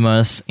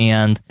customers.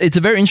 And it's a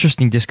very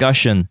interesting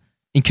discussion.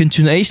 In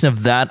continuation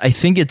of that, I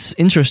think it's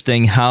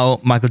interesting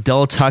how Michael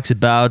Dell talks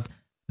about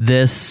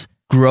this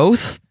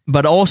growth,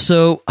 but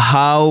also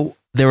how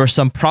there were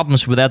some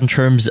problems with that in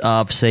terms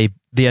of, say,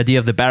 the idea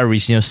of the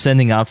batteries,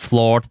 sending out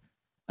flawed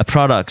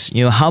products.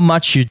 How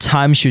much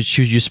time should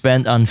you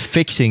spend on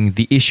fixing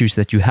the issues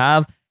that you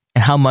have,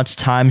 and how much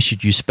time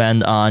should you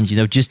spend on,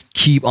 just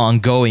keep on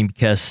going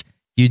because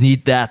you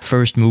need that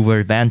first mover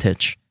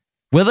advantage.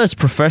 Whether it's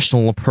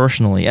professional or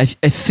personally, I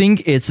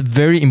think it's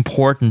very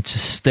important to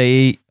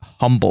stay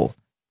humble,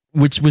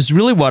 which was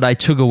really what I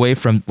took away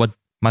from what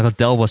Michael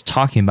Dell was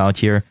talking about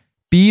here.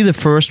 Be the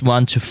first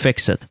one to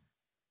fix it.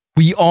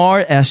 We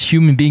are, as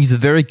human beings,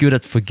 very good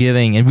at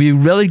forgiving, and we're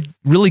really,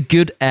 really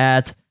good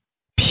at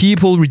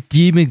people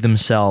redeeming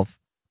themselves,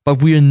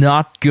 but we are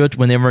not good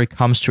whenever it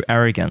comes to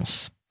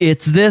arrogance.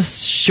 It's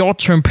this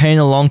short-term pain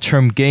and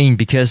long-term gain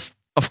because,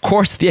 of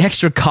course, the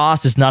extra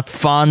cost is not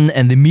fun,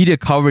 and the media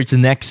coverage the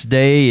next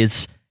day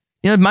is,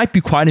 it might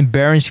be quite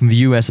embarrassing for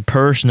you as a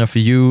person or for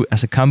you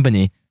as a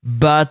company.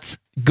 But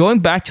going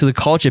back to the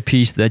culture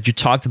piece that you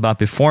talked about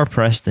before,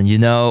 Preston,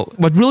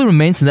 what really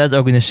remains in that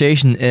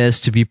organization is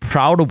to be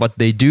proud of what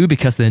they do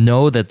because they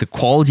know that the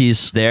quality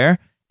is there,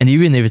 and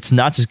even if it's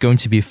not, it's going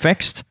to be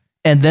fixed.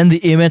 And then the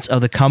image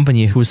of the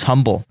company who's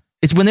humble.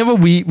 It's whenever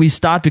we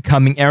start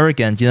becoming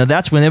arrogant,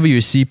 that's whenever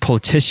you see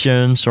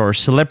politicians or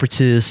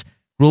celebrities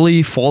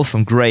really fall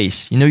from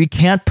grace. You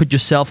can't put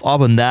yourself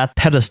up on that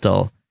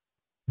pedestal.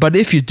 But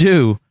if you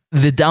do,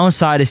 the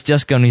downside is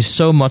just going to be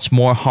so much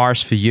more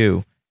harsh for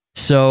you.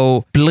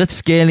 So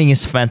blitzscaling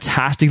is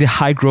fantastic. The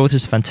high growth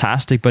is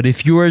fantastic. But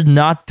if you are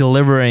not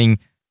delivering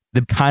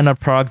the kind of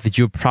product that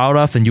you're proud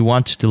of and you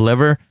want to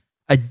deliver,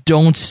 I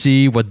don't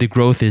see what the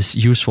growth is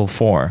useful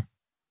for.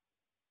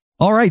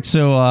 All right,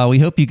 so we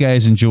hope you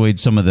guys enjoyed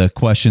some of the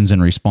questions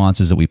and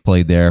responses that we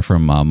played there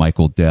from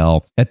Michael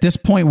Dell. At this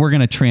point, we're going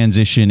to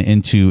transition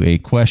into a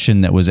question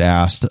that was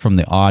asked from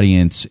the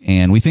audience,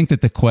 and we think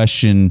that the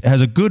question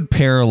has a good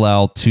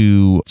parallel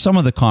to some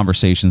of the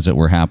conversations that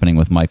were happening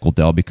with Michael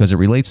Dell because it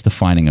relates to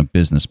finding a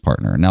business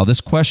partner. Now, this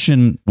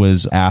question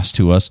was asked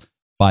to us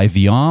by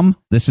Vyom.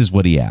 This is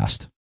what he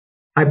asked.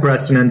 Hi,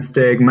 Preston and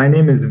Stig. My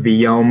name is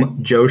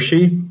Vyom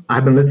Joshi.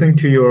 I've been listening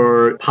to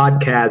your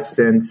podcast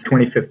since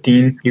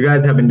 2015. You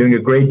guys have been doing a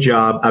great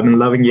job. I've been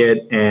loving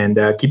it, and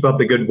keep up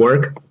the good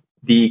work.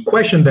 The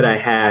question that I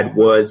had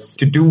was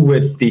to do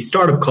with the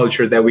startup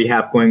culture that we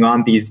have going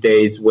on these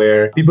days,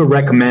 where people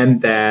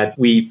recommend that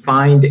we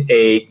find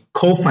a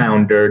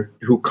co-founder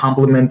who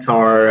complements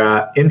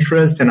our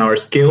interests and our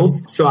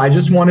skills. So I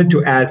just wanted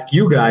to ask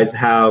you guys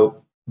how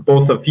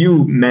both of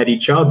you met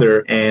each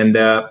other and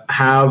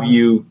how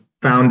you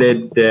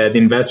founded the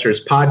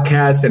Investors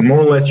Podcast and more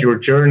or less your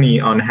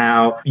journey on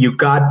how you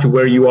got to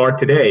where you are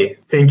today.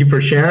 Thank you for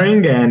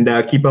sharing and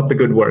keep up the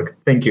good work.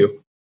 Thank you.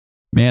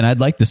 Man, I'd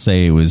like to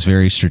say it was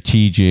very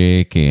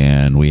strategic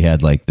and we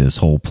had like this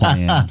whole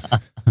plan.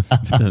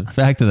 But the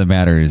fact of the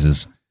matter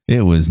is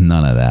it was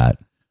none of that.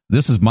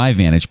 This is my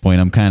vantage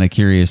point. I'm kind of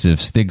curious if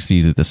Stig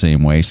sees it the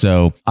same way.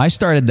 So I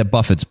started the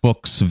Buffett's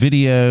Books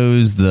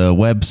videos, the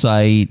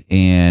website,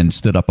 and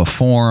stood up a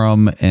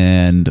forum.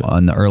 And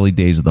on the early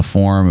days of the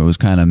forum, it was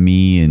kind of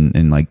me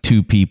and like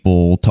two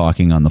people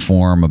talking on the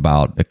forum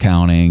about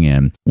accounting.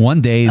 And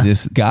one day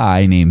this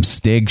guy named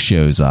Stig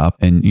shows up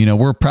and, you know,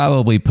 we're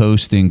probably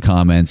posting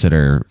comments that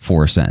are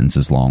 4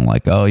 sentences long,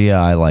 like, oh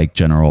yeah, I like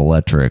General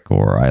Electric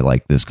or I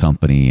like this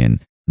company. And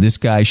this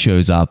guy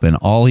shows up and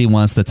all he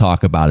wants to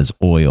talk about is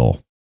oil.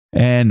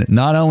 And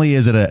not only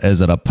is it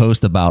a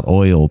post about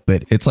oil,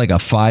 but it's like a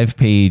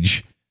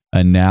 5-page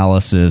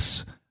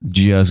analysis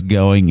just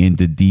going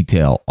into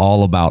detail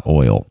all about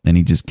oil. And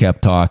he just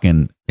kept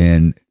talking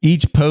and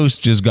each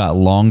post just got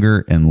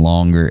longer and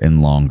longer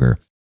and longer.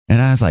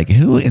 And I was like,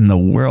 who in the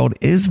world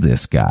is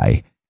this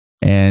guy?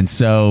 And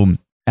so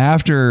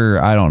after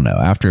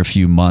a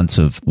few months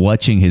of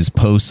watching his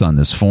posts on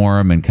this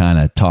forum and kind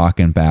of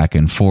talking back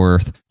and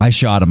forth, I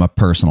shot him a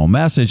personal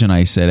message and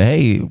I said,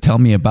 hey, tell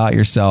me about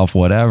yourself,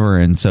 whatever.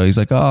 And so he's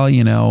like, oh,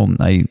 you know,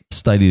 I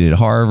studied at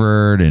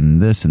Harvard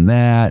and this and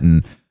that.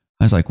 And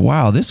I was like,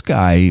 wow, this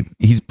guy,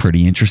 he's a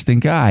pretty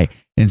interesting guy.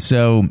 And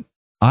so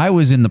I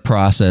was in the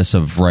process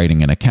of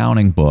writing an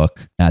accounting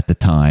book at the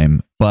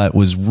time, but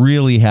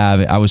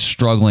I was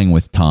struggling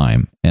with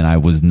time and I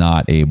was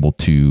not able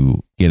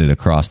to get it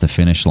across the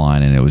finish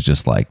line. And it was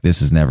just like,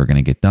 this is never going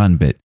to get done.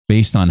 But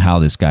based on how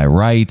this guy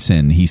writes,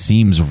 and he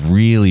seems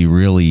really,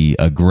 really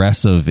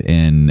aggressive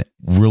and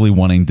really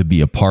wanting to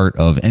be a part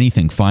of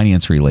anything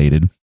finance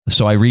related.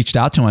 So I reached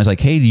out to him. I was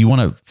like, hey, do you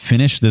want to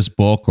finish this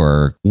book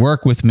or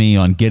work with me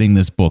on getting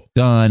this book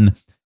done?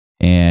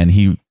 And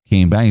he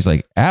came back. He's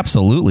like,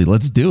 absolutely,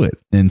 let's do it.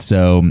 And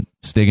so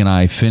Stig and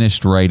I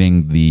finished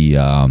writing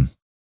the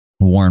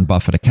Warren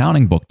Buffett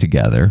accounting book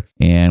together,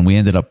 and we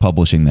ended up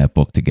publishing that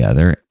book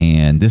together.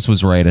 And this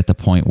was right at the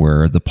point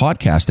where the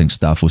podcasting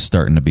stuff was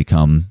starting to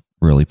become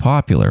really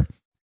popular.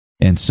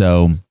 And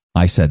so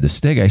I said to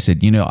Stig, I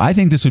said, you know, I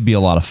think this would be a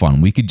lot of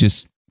fun. We could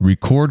just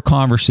record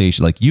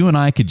conversation, like you and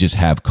I could just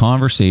have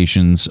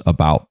conversations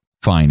about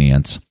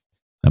finance,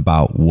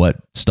 about what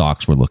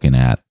stocks we're looking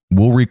at.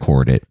 We'll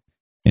record it.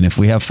 And if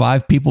we have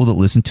 5 people that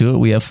listen to it,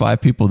 we have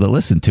 5 people that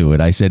listen to it.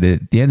 I said,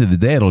 at the end of the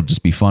day, it'll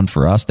just be fun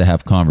for us to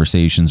have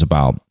conversations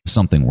about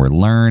something we're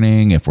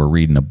learning. If we're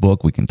reading a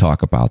book, we can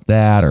talk about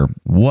that or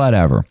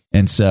whatever.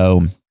 And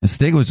so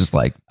Stig was just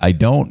like, I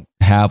don't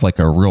have like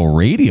a real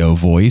radio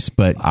voice,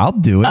 but I'll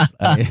do it.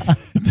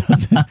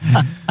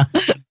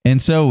 And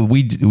so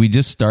we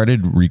just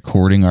started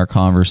recording our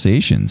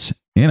conversations.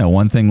 You know,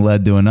 one thing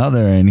led to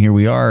another, and here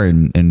we are.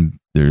 And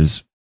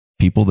there's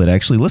people that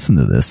actually listen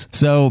to this.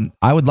 So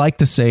I would like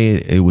to say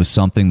it was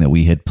something that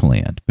we had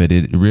planned, but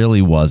it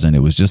really wasn't. It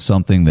was just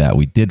something that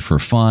we did for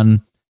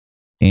fun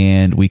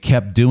and we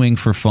kept doing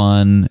for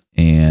fun.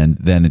 And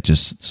then it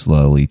just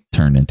slowly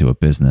turned into a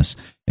business.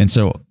 And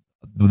so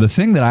the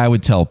thing that I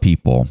would tell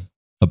people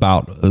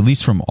about, at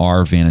least from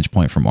our vantage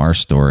point, from our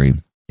story,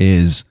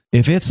 is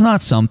if it's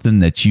not something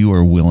that you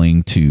are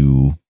willing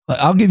to,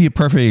 I'll give you a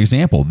perfect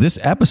example. This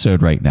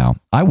episode right now,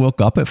 I woke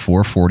up at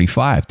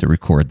 4:45 to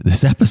record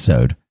this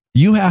episode.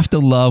 You have to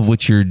love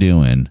what you're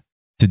doing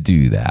to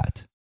do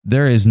that.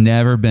 There has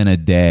never been a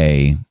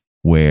day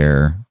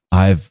where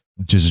I've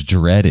just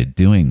dreaded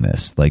doing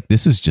this. Like,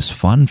 this is just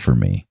fun for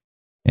me.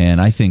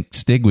 And I think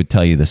Stig would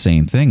tell you the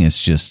same thing.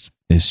 It's just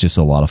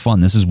a lot of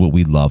fun. This is what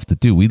we love to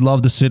do. We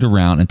love to sit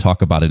around and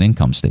talk about an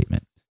income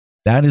statement.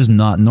 That is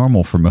not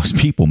normal for most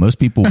people. Most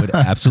people would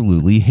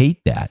absolutely hate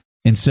that.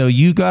 And so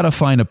you got to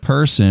find a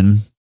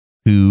person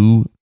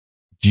who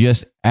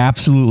just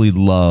absolutely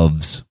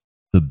loves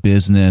the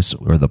business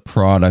or the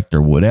product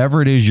or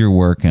whatever it is you're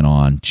working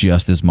on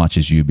just as much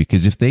as you,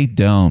 because if they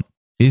don't,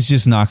 it's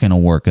just not going to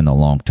work in the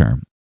long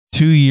term.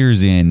 2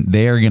 years in,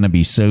 they are going to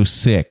be so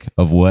sick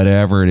of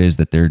whatever it is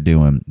that they're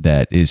doing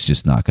that it's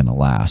just not going to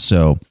last.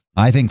 So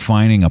I think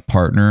finding a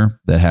partner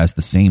that has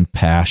the same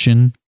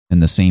passion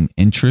and the same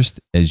interest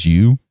as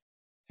you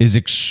is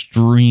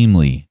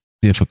extremely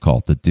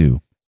difficult to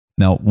do.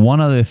 Now,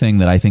 one other thing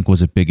that I think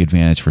was a big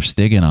advantage for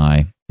Stig and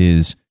I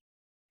is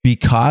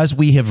because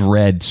we have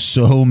read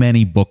so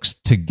many books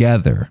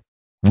together,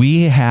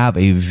 we have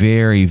a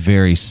very,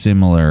 very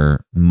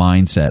similar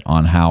mindset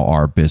on how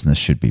our business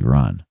should be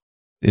run.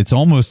 It's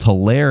almost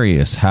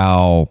hilarious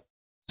how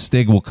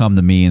Stig will come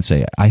to me and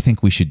say, I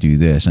think we should do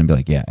this. And I'd be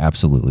like, yeah,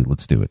 absolutely.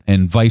 Let's do it.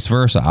 And vice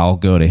versa. I'll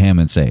go to him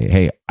and say,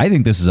 hey, I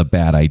think this is a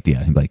bad idea.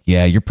 And he'd be like,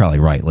 yeah, you're probably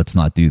right. Let's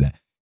not do that.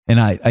 And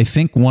I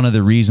think one of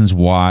the reasons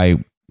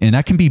why, and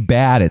that can be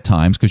bad at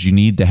times because you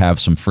need to have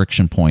some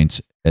friction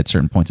points at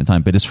certain points in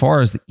time. But as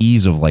far as the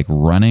ease of like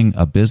running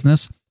a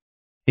business,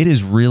 it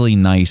is really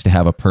nice to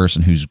have a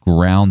person who's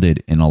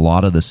grounded in a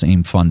lot of the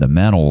same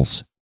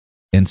fundamentals.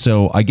 And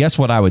so I guess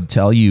what I would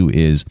tell you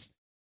is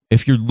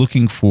if you're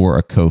looking for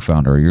a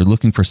co-founder or you're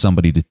looking for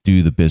somebody to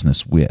do the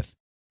business with,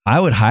 I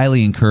would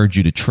highly encourage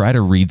you to try to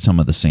read some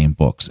of the same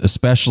books,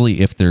 especially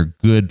if they're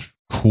good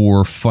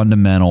core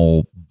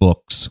fundamental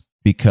books,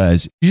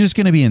 because you're just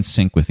going to be in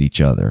sync with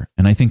each other.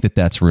 And I think that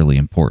that's really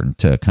important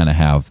to kind of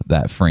have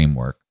that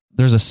framework.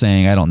 There's a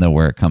saying, I don't know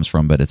where it comes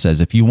from, but it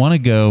says, if you want to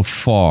go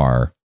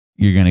far,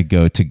 you're going to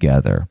go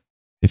together.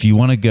 If you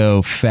want to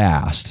go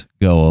fast,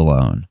 go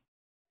alone.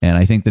 And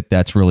I think that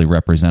that's really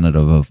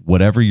representative of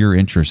whatever your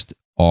interests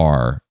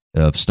are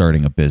of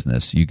starting a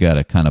business. You got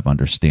to kind of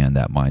understand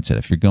that mindset.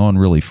 If you're going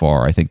really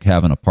far, I think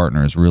having a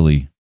partner is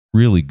really,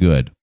 really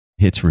good.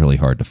 It's really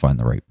hard to find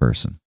the right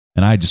person.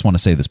 And I just want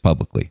to say this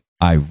publicly.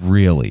 I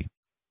really,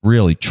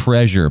 really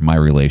treasure my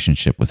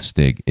relationship with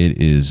Stig.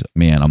 It is,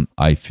 man,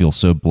 I feel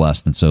so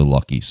blessed and so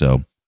lucky.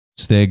 So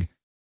Stig,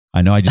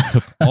 I know I just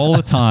took all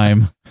the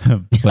time,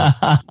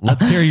 but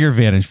let's hear your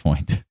vantage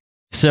point.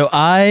 So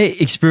I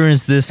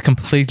experienced this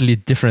completely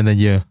different than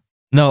you.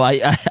 No,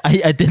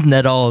 I didn't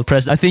at all,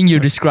 Preston. I think you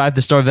described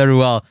the story very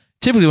well.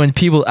 Typically when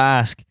people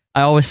ask,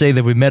 I always say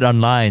that we met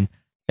online,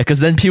 because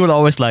then people are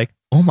always like,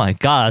 oh my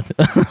God,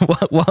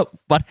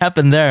 what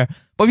happened there?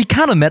 But we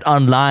kind of met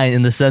online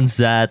in the sense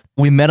that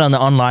we met on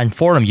an online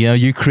forum. You know,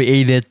 you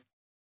created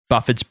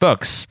Buffett's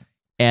books,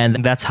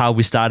 and that's how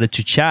we started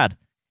to chat.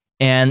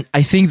 And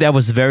I think that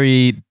was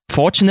very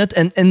fortunate.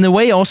 And in a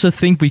way, I also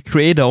think we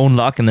create our own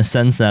luck in the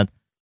sense that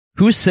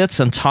who sits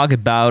and talk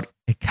about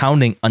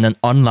accounting on an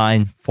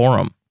online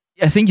forum?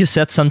 I think you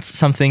said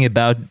something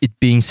about it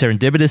being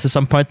serendipitous at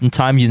some point in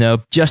time, you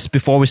know, just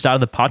before we started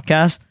the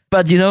podcast.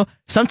 But, you know,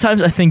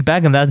 sometimes I think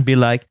back on that and be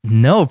like,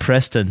 no,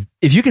 Preston,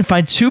 if you can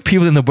find two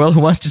people in the world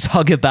who wants to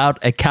talk about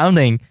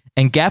accounting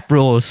and GAAP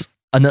rules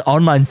on an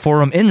online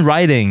forum in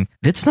writing,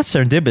 it's not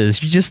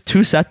serendipitous. You're just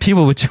two sad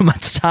people with too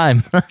much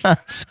time.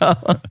 So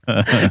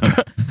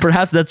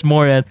perhaps that's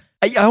more it.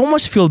 I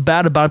almost feel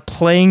bad about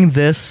playing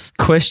this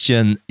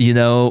question, you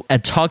know,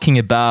 and talking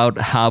about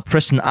how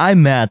Preston and I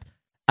met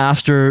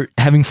after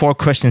having 4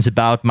 questions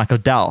about Michael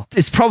Dell.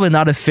 It's probably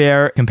not a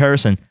fair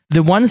comparison.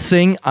 The one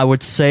thing I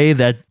would say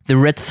that the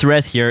red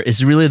thread here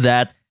is really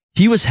that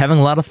he was having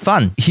a lot of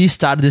fun. He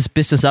started this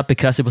business up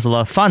because it was a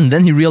lot of fun.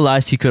 Then he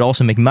realized he could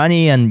also make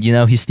money, and, you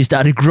know, he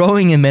started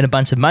growing and made a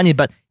bunch of money,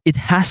 but it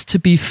has to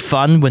be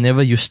fun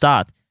whenever you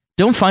start.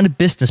 Don't find a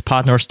business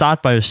partner or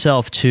start by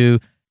yourself to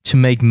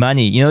make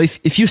money. You know,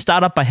 if you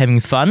start up by having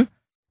fun,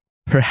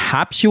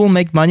 perhaps you will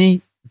make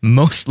money,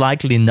 most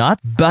likely not,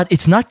 but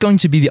it's not going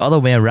to be the other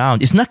way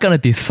around. It's not going to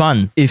be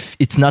fun if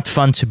it's not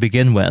fun to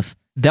begin with.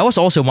 That was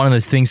also one of the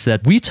things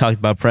that we talked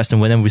about, Preston,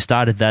 when we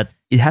started, that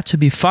it had to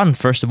be fun,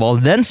 first of all,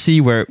 then see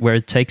where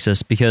it takes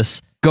us.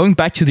 Because going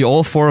back to the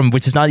old forum,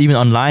 which is not even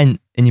online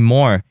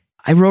anymore,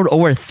 I wrote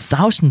over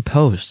 1,000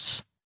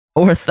 posts.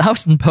 Over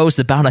 1,000 posts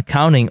about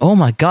accounting. Oh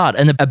my God.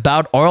 And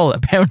about oil,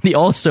 apparently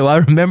also. I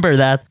remember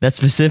that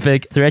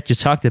specific thread you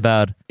talked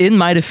about. In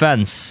my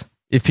defense,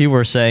 if people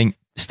were saying,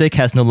 Stig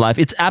has no life,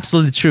 it's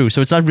absolutely true.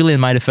 So it's not really in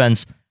my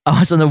defense. I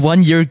was on a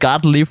 1-year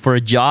garden leave for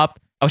a job.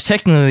 I was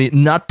technically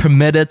not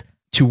permitted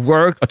to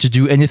work or to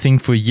do anything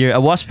for a year. I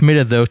was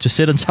permitted, though, to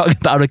sit and talk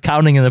about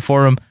accounting in the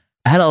forum.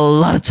 I had a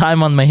lot of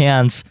time on my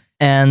hands.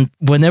 And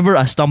whenever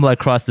I stumbled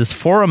across this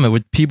forum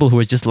with people who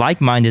were just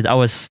like-minded, I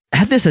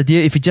had this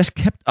idea, if it just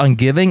kept on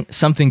giving,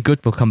 something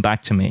good will come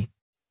back to me.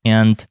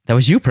 And that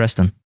was you,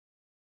 Preston.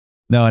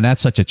 No, and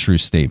that's such a true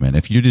statement.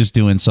 If you're just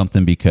doing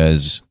something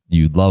because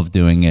you love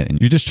doing it and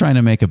you're just trying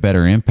to make a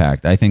better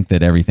impact, I think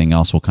that everything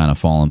else will kind of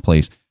fall in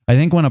place. I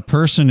think when a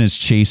person is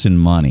chasing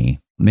money,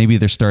 maybe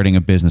they're starting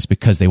a business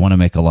because they want to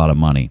make a lot of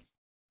money.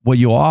 What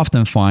you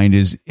often find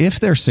is if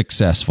they're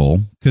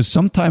successful, because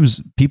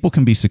sometimes people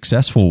can be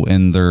successful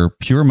and their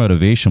pure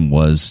motivation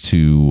was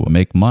to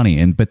make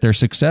money, but their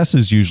success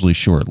is usually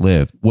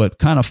short-lived. What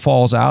kind of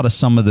falls out of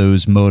some of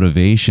those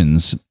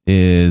motivations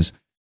is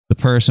The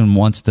person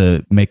wants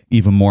to make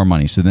even more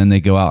money. So then they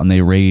go out and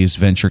they raise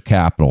venture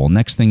capital.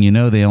 Next thing you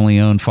know, they only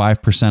own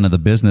 5% of the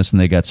business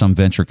and they got some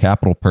venture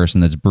capital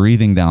person that's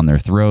breathing down their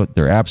throat.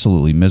 They're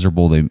absolutely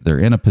miserable. They're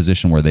in a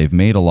position where they've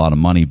made a lot of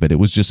money, but it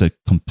was just a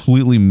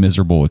completely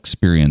miserable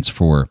experience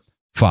for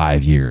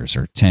 5 years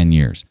or 10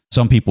 years.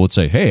 Some people would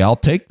say, hey, I'll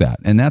take that.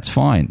 And that's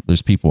fine.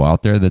 There's people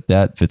out there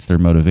that fits their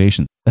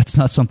motivation. That's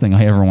not something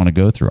I ever want to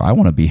go through. I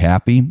want to be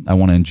happy. I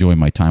want to enjoy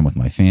my time with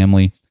my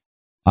family.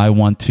 I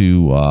want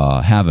to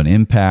have an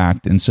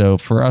impact. And so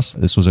for us,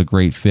 this was a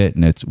great fit,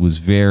 and it was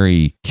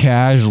very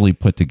casually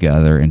put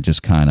together and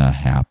just kind of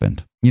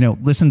happened.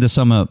 Listen to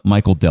some of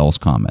Michael Dell's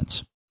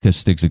comments, because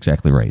Stig's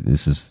exactly right.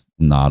 This is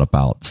not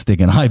about Stig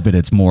and I, but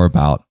it's more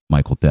about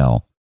Michael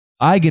Dell.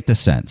 I get the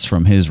sense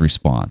from his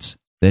response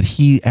that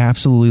he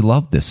absolutely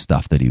loved this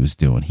stuff that he was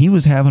doing. He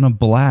was having a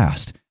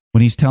blast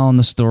when he's telling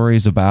the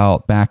stories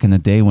about back in the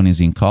day when he's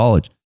in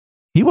college.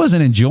 He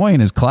wasn't enjoying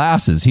his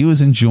classes. He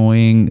was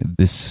enjoying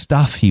this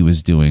stuff he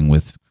was doing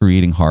with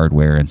creating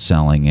hardware and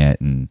selling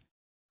it and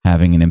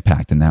having an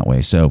impact in that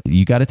way. So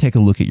you got to take a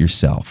look at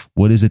yourself.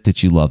 What is it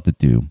that you love to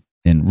do?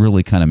 And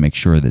really kind of make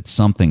sure that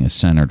something is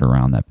centered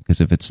around that. Because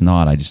if it's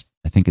not, I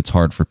think it's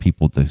hard for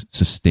people to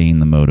sustain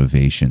the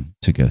motivation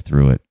to go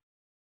through it.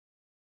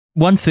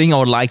 One thing I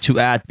would like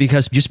to add,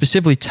 because you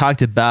specifically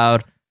talked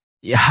about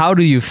how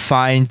do you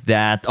find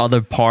that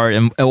other part,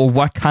 and or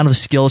what kind of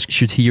skills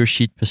should he or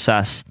she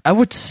possess? I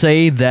would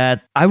say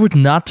that I would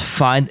not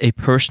find a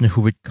person who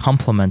would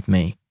complement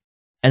me.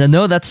 And I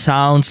know that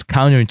sounds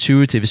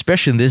counterintuitive,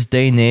 especially in this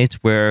day and age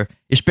where,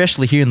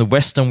 especially here in the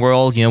Western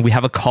world, we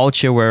have a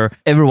culture where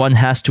everyone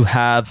has to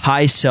have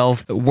high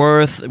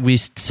self-worth. We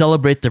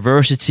celebrate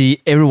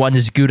diversity. Everyone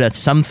is good at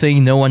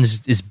something. No one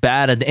is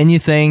bad at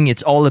anything.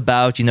 It's all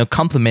about,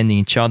 complementing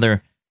each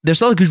other.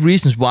 There's a lot of good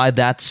reasons why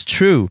that's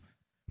true.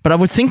 But I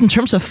would think in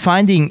terms of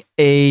finding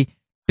a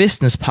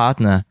business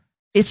partner,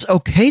 it's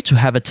okay to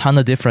have a ton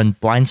of different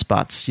blind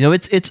spots.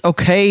 It's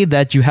okay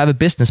that you have a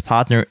business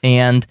partner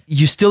and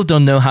you still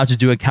don't know how to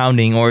do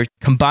accounting, or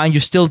combined, you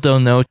still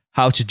don't know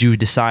how to do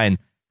design.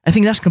 I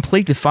think that's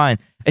completely fine.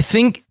 I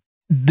think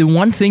the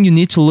one thing you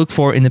need to look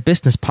for in a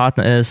business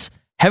partner is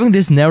having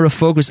this narrow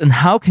focus, and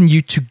how can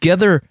you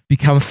together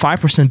become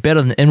 5%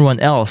 better than everyone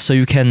else so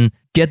you can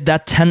get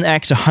that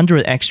 10x,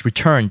 100x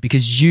return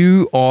because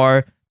you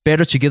are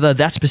better together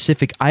that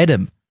specific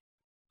item.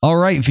 All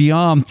right,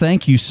 Viam,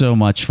 thank you so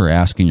much for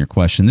asking your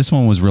question. This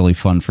one was really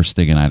fun for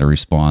Stig and I to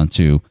respond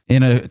to.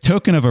 In a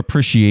token of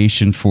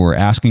appreciation for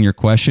asking your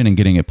question and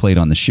getting it played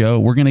on the show,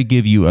 we're going to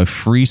give you a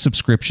free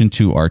subscription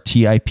to our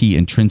TIP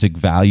Intrinsic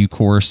Value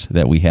course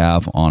that we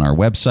have on our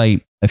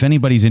website. If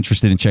anybody's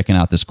interested in checking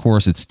out this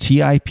course, it's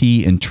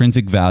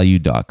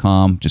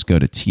tipintrinsicvalue.com. Just go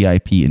to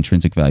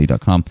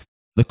tipintrinsicvalue.com.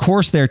 The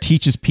course there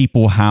teaches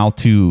people how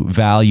to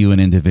value an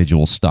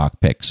individual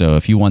stock pick. So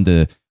if you want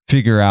to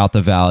figure out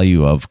the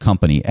value of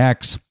company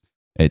X,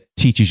 it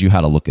teaches you how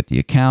to look at the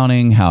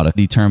accounting, how to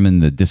determine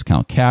the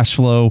discount cash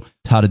flow,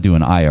 how to do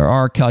an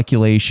IRR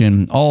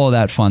calculation. All of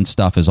that fun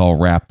stuff is all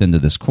wrapped into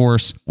this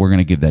course. We're going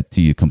to give that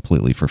to you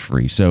completely for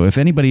free. So if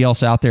anybody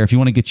else out there, if you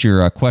want to get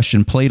your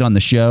question played on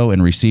the show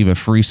and receive a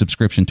free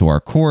subscription to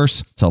our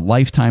course, it's a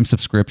lifetime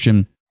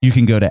subscription. You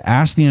can go to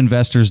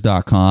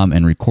asktheinvestors.com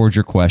and record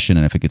your question.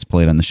 And if it gets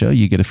played on the show,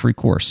 you get a free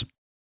course.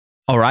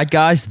 All right,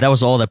 guys, that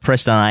was all that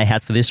Preston and I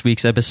had for this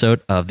week's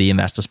episode of the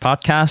Investors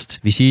Podcast.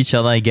 We see each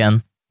other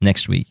again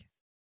next week.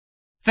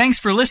 Thanks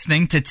for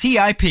listening to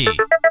TIP.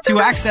 To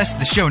access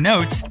the show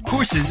notes,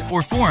 courses,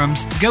 or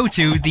forums, go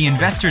to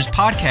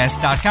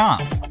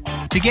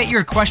theinvestorspodcast.com. To get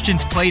your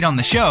questions played on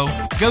the show,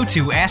 go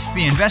to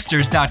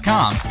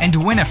asktheinvestors.com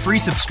and win a free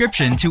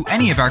subscription to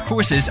any of our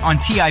courses on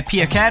TIP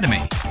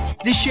Academy.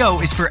 This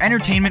show is for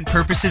entertainment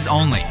purposes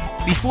only.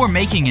 Before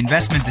making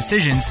investment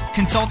decisions,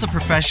 consult a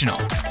professional.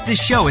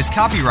 This show is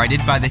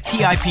copyrighted by the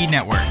TIP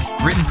Network.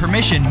 Written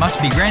permission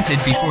must be granted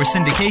before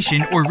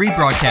syndication or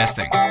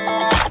rebroadcasting.